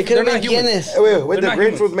Wait, a whole They different. could They're have not been humans. Guinness. Wait, the They're not Grinch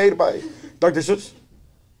humans. was made by Dr. Seuss?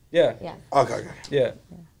 Yeah. Yeah. Okay. Yeah.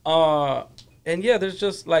 And yeah, there's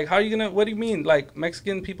just like, how are you gonna? What do you mean? Like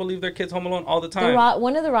Mexican people leave their kids home alone all the time?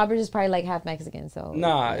 One of the robbers is probably like half Mexican, so.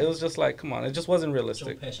 Nah, it was just like, come on, it just wasn't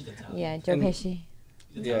realistic. Yeah, Joe And- Pesci.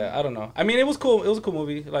 Yeah, I don't know. I mean, it was cool. It was a cool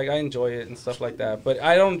movie. Like I enjoy it and stuff like that. But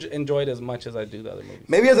I don't enjoy it as much as I do the other movies.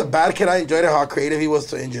 Maybe as a bad kid, I enjoyed it how creative he was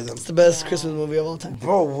to injure them. It's the best Christmas movie of all time.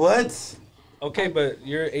 Bro, what? Okay, but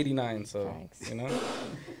you're 89, so Thanks. you know.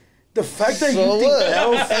 The fact that So you think what?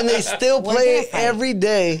 Elf, And they still What play did I it find? every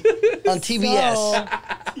day on TBS. So,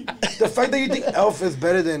 the fact that you think Elf is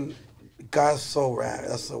better than God's so rad.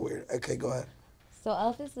 That's so weird. Okay, go ahead. so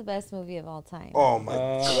Elf is the best movie of all time. Oh my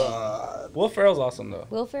God. Will Ferrell's awesome though.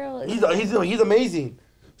 Will Ferrell is He's amazing.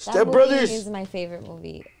 that Step movie Brothers. is my favorite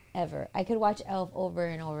movie ever. I could watch Elf over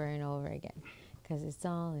and over and over again. Because it's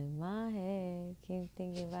all in my head. Keep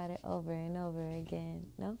thinking about it over and over again.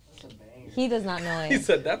 No? He does not know He it.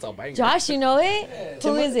 said that's a banger. Josh, you know it?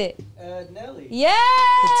 Who is it? Nelly. Yeah!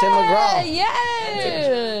 Tim McGraw.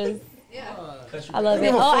 Yes! I love I it. don't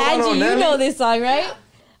give a Oh, fuck about Angie, you Nelly. know this song, right?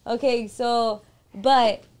 Okay, so,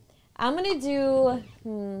 but I'm going to do,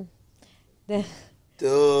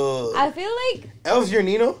 Dude. I feel like Elf's your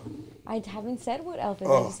Nino? I haven't said what Elf is.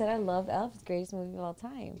 I Oh. just said I love Elf. It's the greatest movie of all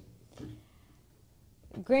time.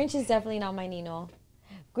 Grinch is definitely not my Nino.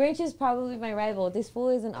 Grinch is probably my rival. This fool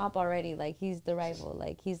is an op already. Like, he's the rival.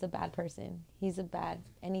 Like, he's the bad person. He's a bad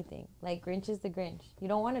anything. Like, Grinch is the Grinch. You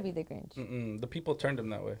don't want to be the Grinch. The people turned him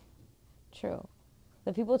that way. True.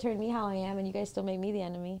 The people turned me how I am, and you guys still make me the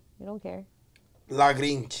enemy. You don't care. La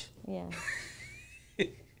Grinch. Yeah.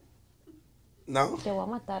 No? Te voy a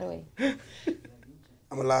matar, güey.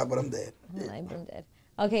 I'm alive, but I'm dead. I'm alive, but I'm dead.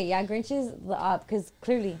 Okay, yeah, Grinch is the op, because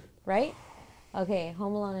clearly, right? Okay,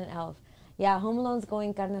 Home Alone and Elf. Yeah, Home Alone's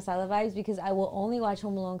going carne asada vibes because I will only watch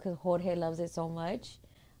Home Alone because Jorge loves it so much.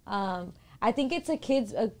 I think it's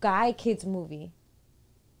a guy kids movie.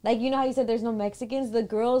 Like, you know how you said there's no Mexicans? The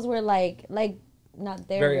girls were like not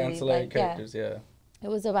there. Very really. ancillary Like, characters, yeah. It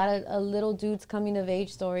was about a little dude's coming of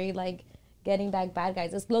age story, like getting back bad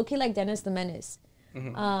guys. It's low key like Dennis the Menace.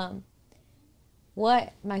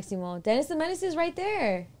 What, Maximo? Dennis the Menace is right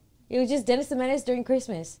there. It was just Dennis the Menace during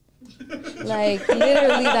Christmas. Like,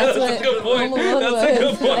 literally, that's what a good point. Home Alone That's a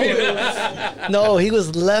good was. point. No, he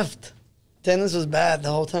was left. Dennis was bad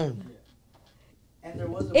the whole time. And there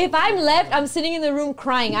was If I'm left, I'm sitting in the room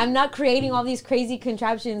crying. I'm not creating all these crazy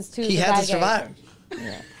contraptions to He the had bad to guy.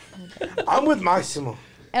 survive. I'm with Maximo.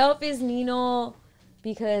 Elf is Nino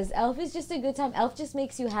because Elf is just a good time. Elf just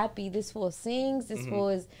makes you happy. This fool sings. This fool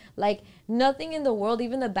is like nothing in the world,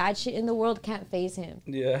 even the bad shit in the world can't faze him.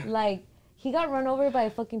 Yeah. Like, he got run over by a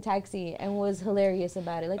fucking taxi and was hilarious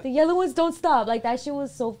about it. Like, the yellow ones don't stop. Like, that shit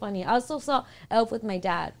was so funny. I also saw Elf with my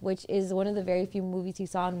dad, which is one of the very few movies he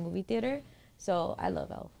saw in a movie theater. So, I love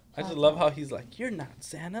Elf. I just love how he's like, you're not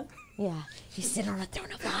Santa. Yeah. You sit on a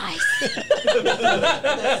throne of ice.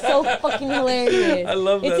 So fucking hilarious. I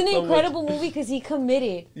love It's that an so much. incredible movie because he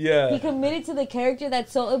committed. Yeah. He committed to the character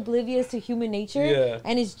that's so oblivious to human nature. Yeah.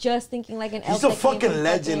 And is just thinking like an elf. He's a that came fucking from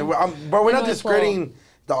legend. fucking Bro, we're not North discrediting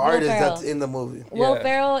the artist Ferrell. that's in the movie. Will Yeah.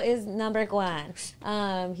 Ferrell is number one.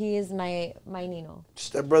 He is my Nino.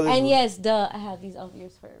 Step Brothers. And yes, duh, I have these elf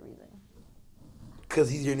ears for a reason. Because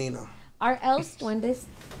he's your Nino. Are elves duendes?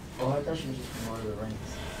 Oh, I thought she was just from Lord of the Rings.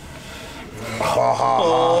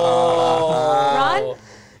 Ron,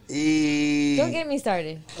 E- don't get me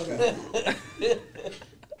started.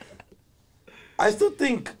 I still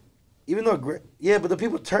think, even though, yeah, but the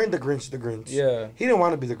people turned the Grinch. Yeah. He didn't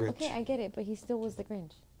want to be the Grinch. Okay, I get it, but he still was the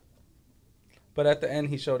Grinch. But at the end,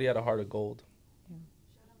 he showed he had a heart of gold.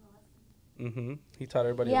 He taught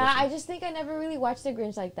everybody. a Yeah, lesson. I just think I never really watched The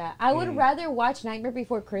Grinch like that. I would rather watch Nightmare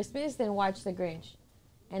Before Christmas than watch The Grinch.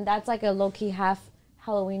 And that's like a low-key half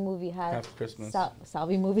Halloween movie, Half Christmas.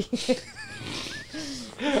 Salvi movie.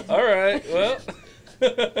 All right.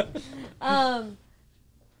 Well.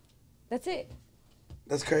 That's it.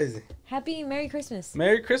 That's crazy. Happy Merry Christmas.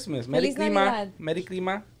 Merry Christmas. Merry Feliz clima. Navidad. Merry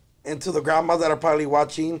clima. And to the grandmas that are probably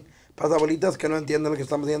watching, para las abuelitas que no entienden lo que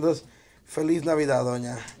estamos diciendo es Feliz Navidad,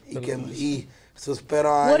 doña. Y sus pero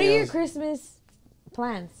What are your años. Christmas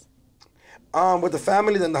plans? With the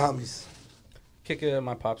family, then the homies. Kick it at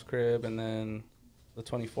my pop's crib, and then the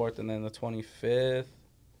 24th, and then the 25th.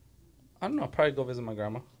 I don't know. Probably go visit my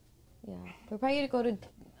grandma. Yeah, we're probably gonna go to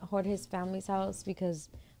Jorge's family's house because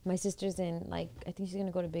my sister's in, like, I think she's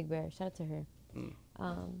gonna go to Big Bear. Shout out to her.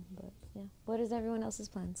 But yeah, what is everyone else's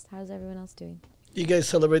plans? How's everyone else doing? You guys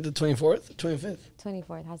celebrate the 24th, 25th?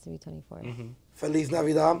 24th has to be 24th. Feliz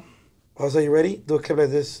Navidad. Jose, you ready? Do a clip like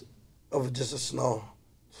this of just a snow.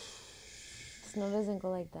 Snow doesn't go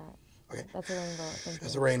like that. Okay. That's a rainbow.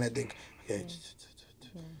 That's the rain, I think. Okay.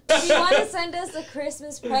 If you want to send us a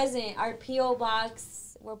Christmas present, our P.O.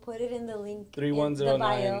 box, we'll put it in the link.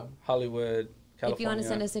 3109 Hollywood, California. If you want to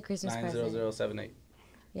send us a Christmas present. 90078.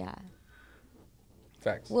 Yeah.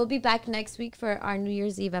 Facts. We'll be back next week for our New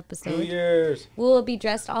Year's Eve episode. New Year's. We'll be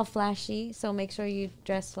dressed all flashy, so make sure you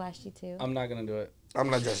dress flashy too. I'm not gonna do it. I'm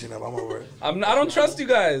not dressing up. I'm over it. I don't trust you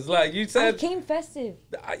guys. Like you said. I came festive.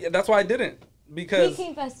 That's why I didn't. Because he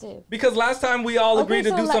came festive. Because last time we all agreed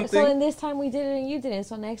to do something. So in this time we did it and you didn't.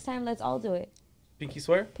 So next time let's all do it. Pinky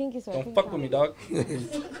swear? Pinky swear. Don't fuck with me, dog.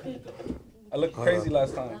 I looked crazy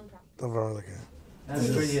last time. Don't run like that.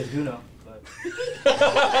 That's crazy as you know.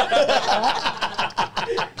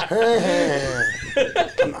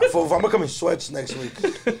 I'm gonna come in sweats next week.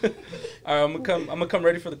 All right, I'm gonna come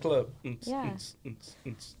ready for the club. Yeah.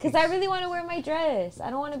 Because I really want to wear my dress. I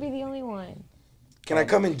don't want to be the only one. Can I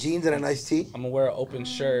come in jeans and a nice tee? I'm gonna wear an open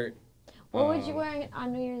shirt. What would you wear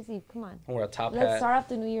on New Year's Eve? Come on. I'm gonna wear a top Let's hat. start off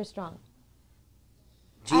the New Year strong.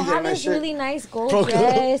 Jeans I have this really nice gold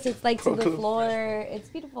dress. It's like to the floor. It's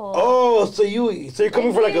beautiful. Oh, so you're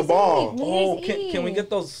coming for like a ball. Oh, can we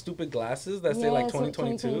get those stupid glasses that say like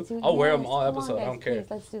 2022? I'll wear them all episode. I don't care.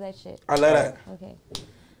 Please, let's do that shit. I like that. Okay.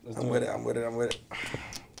 I'm with it.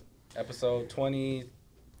 Episode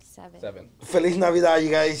 27. Feliz Navidad,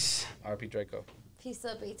 you guys. RP Draco. Peace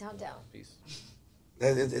up, A-Town down. Peace.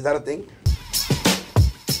 Is that a thing?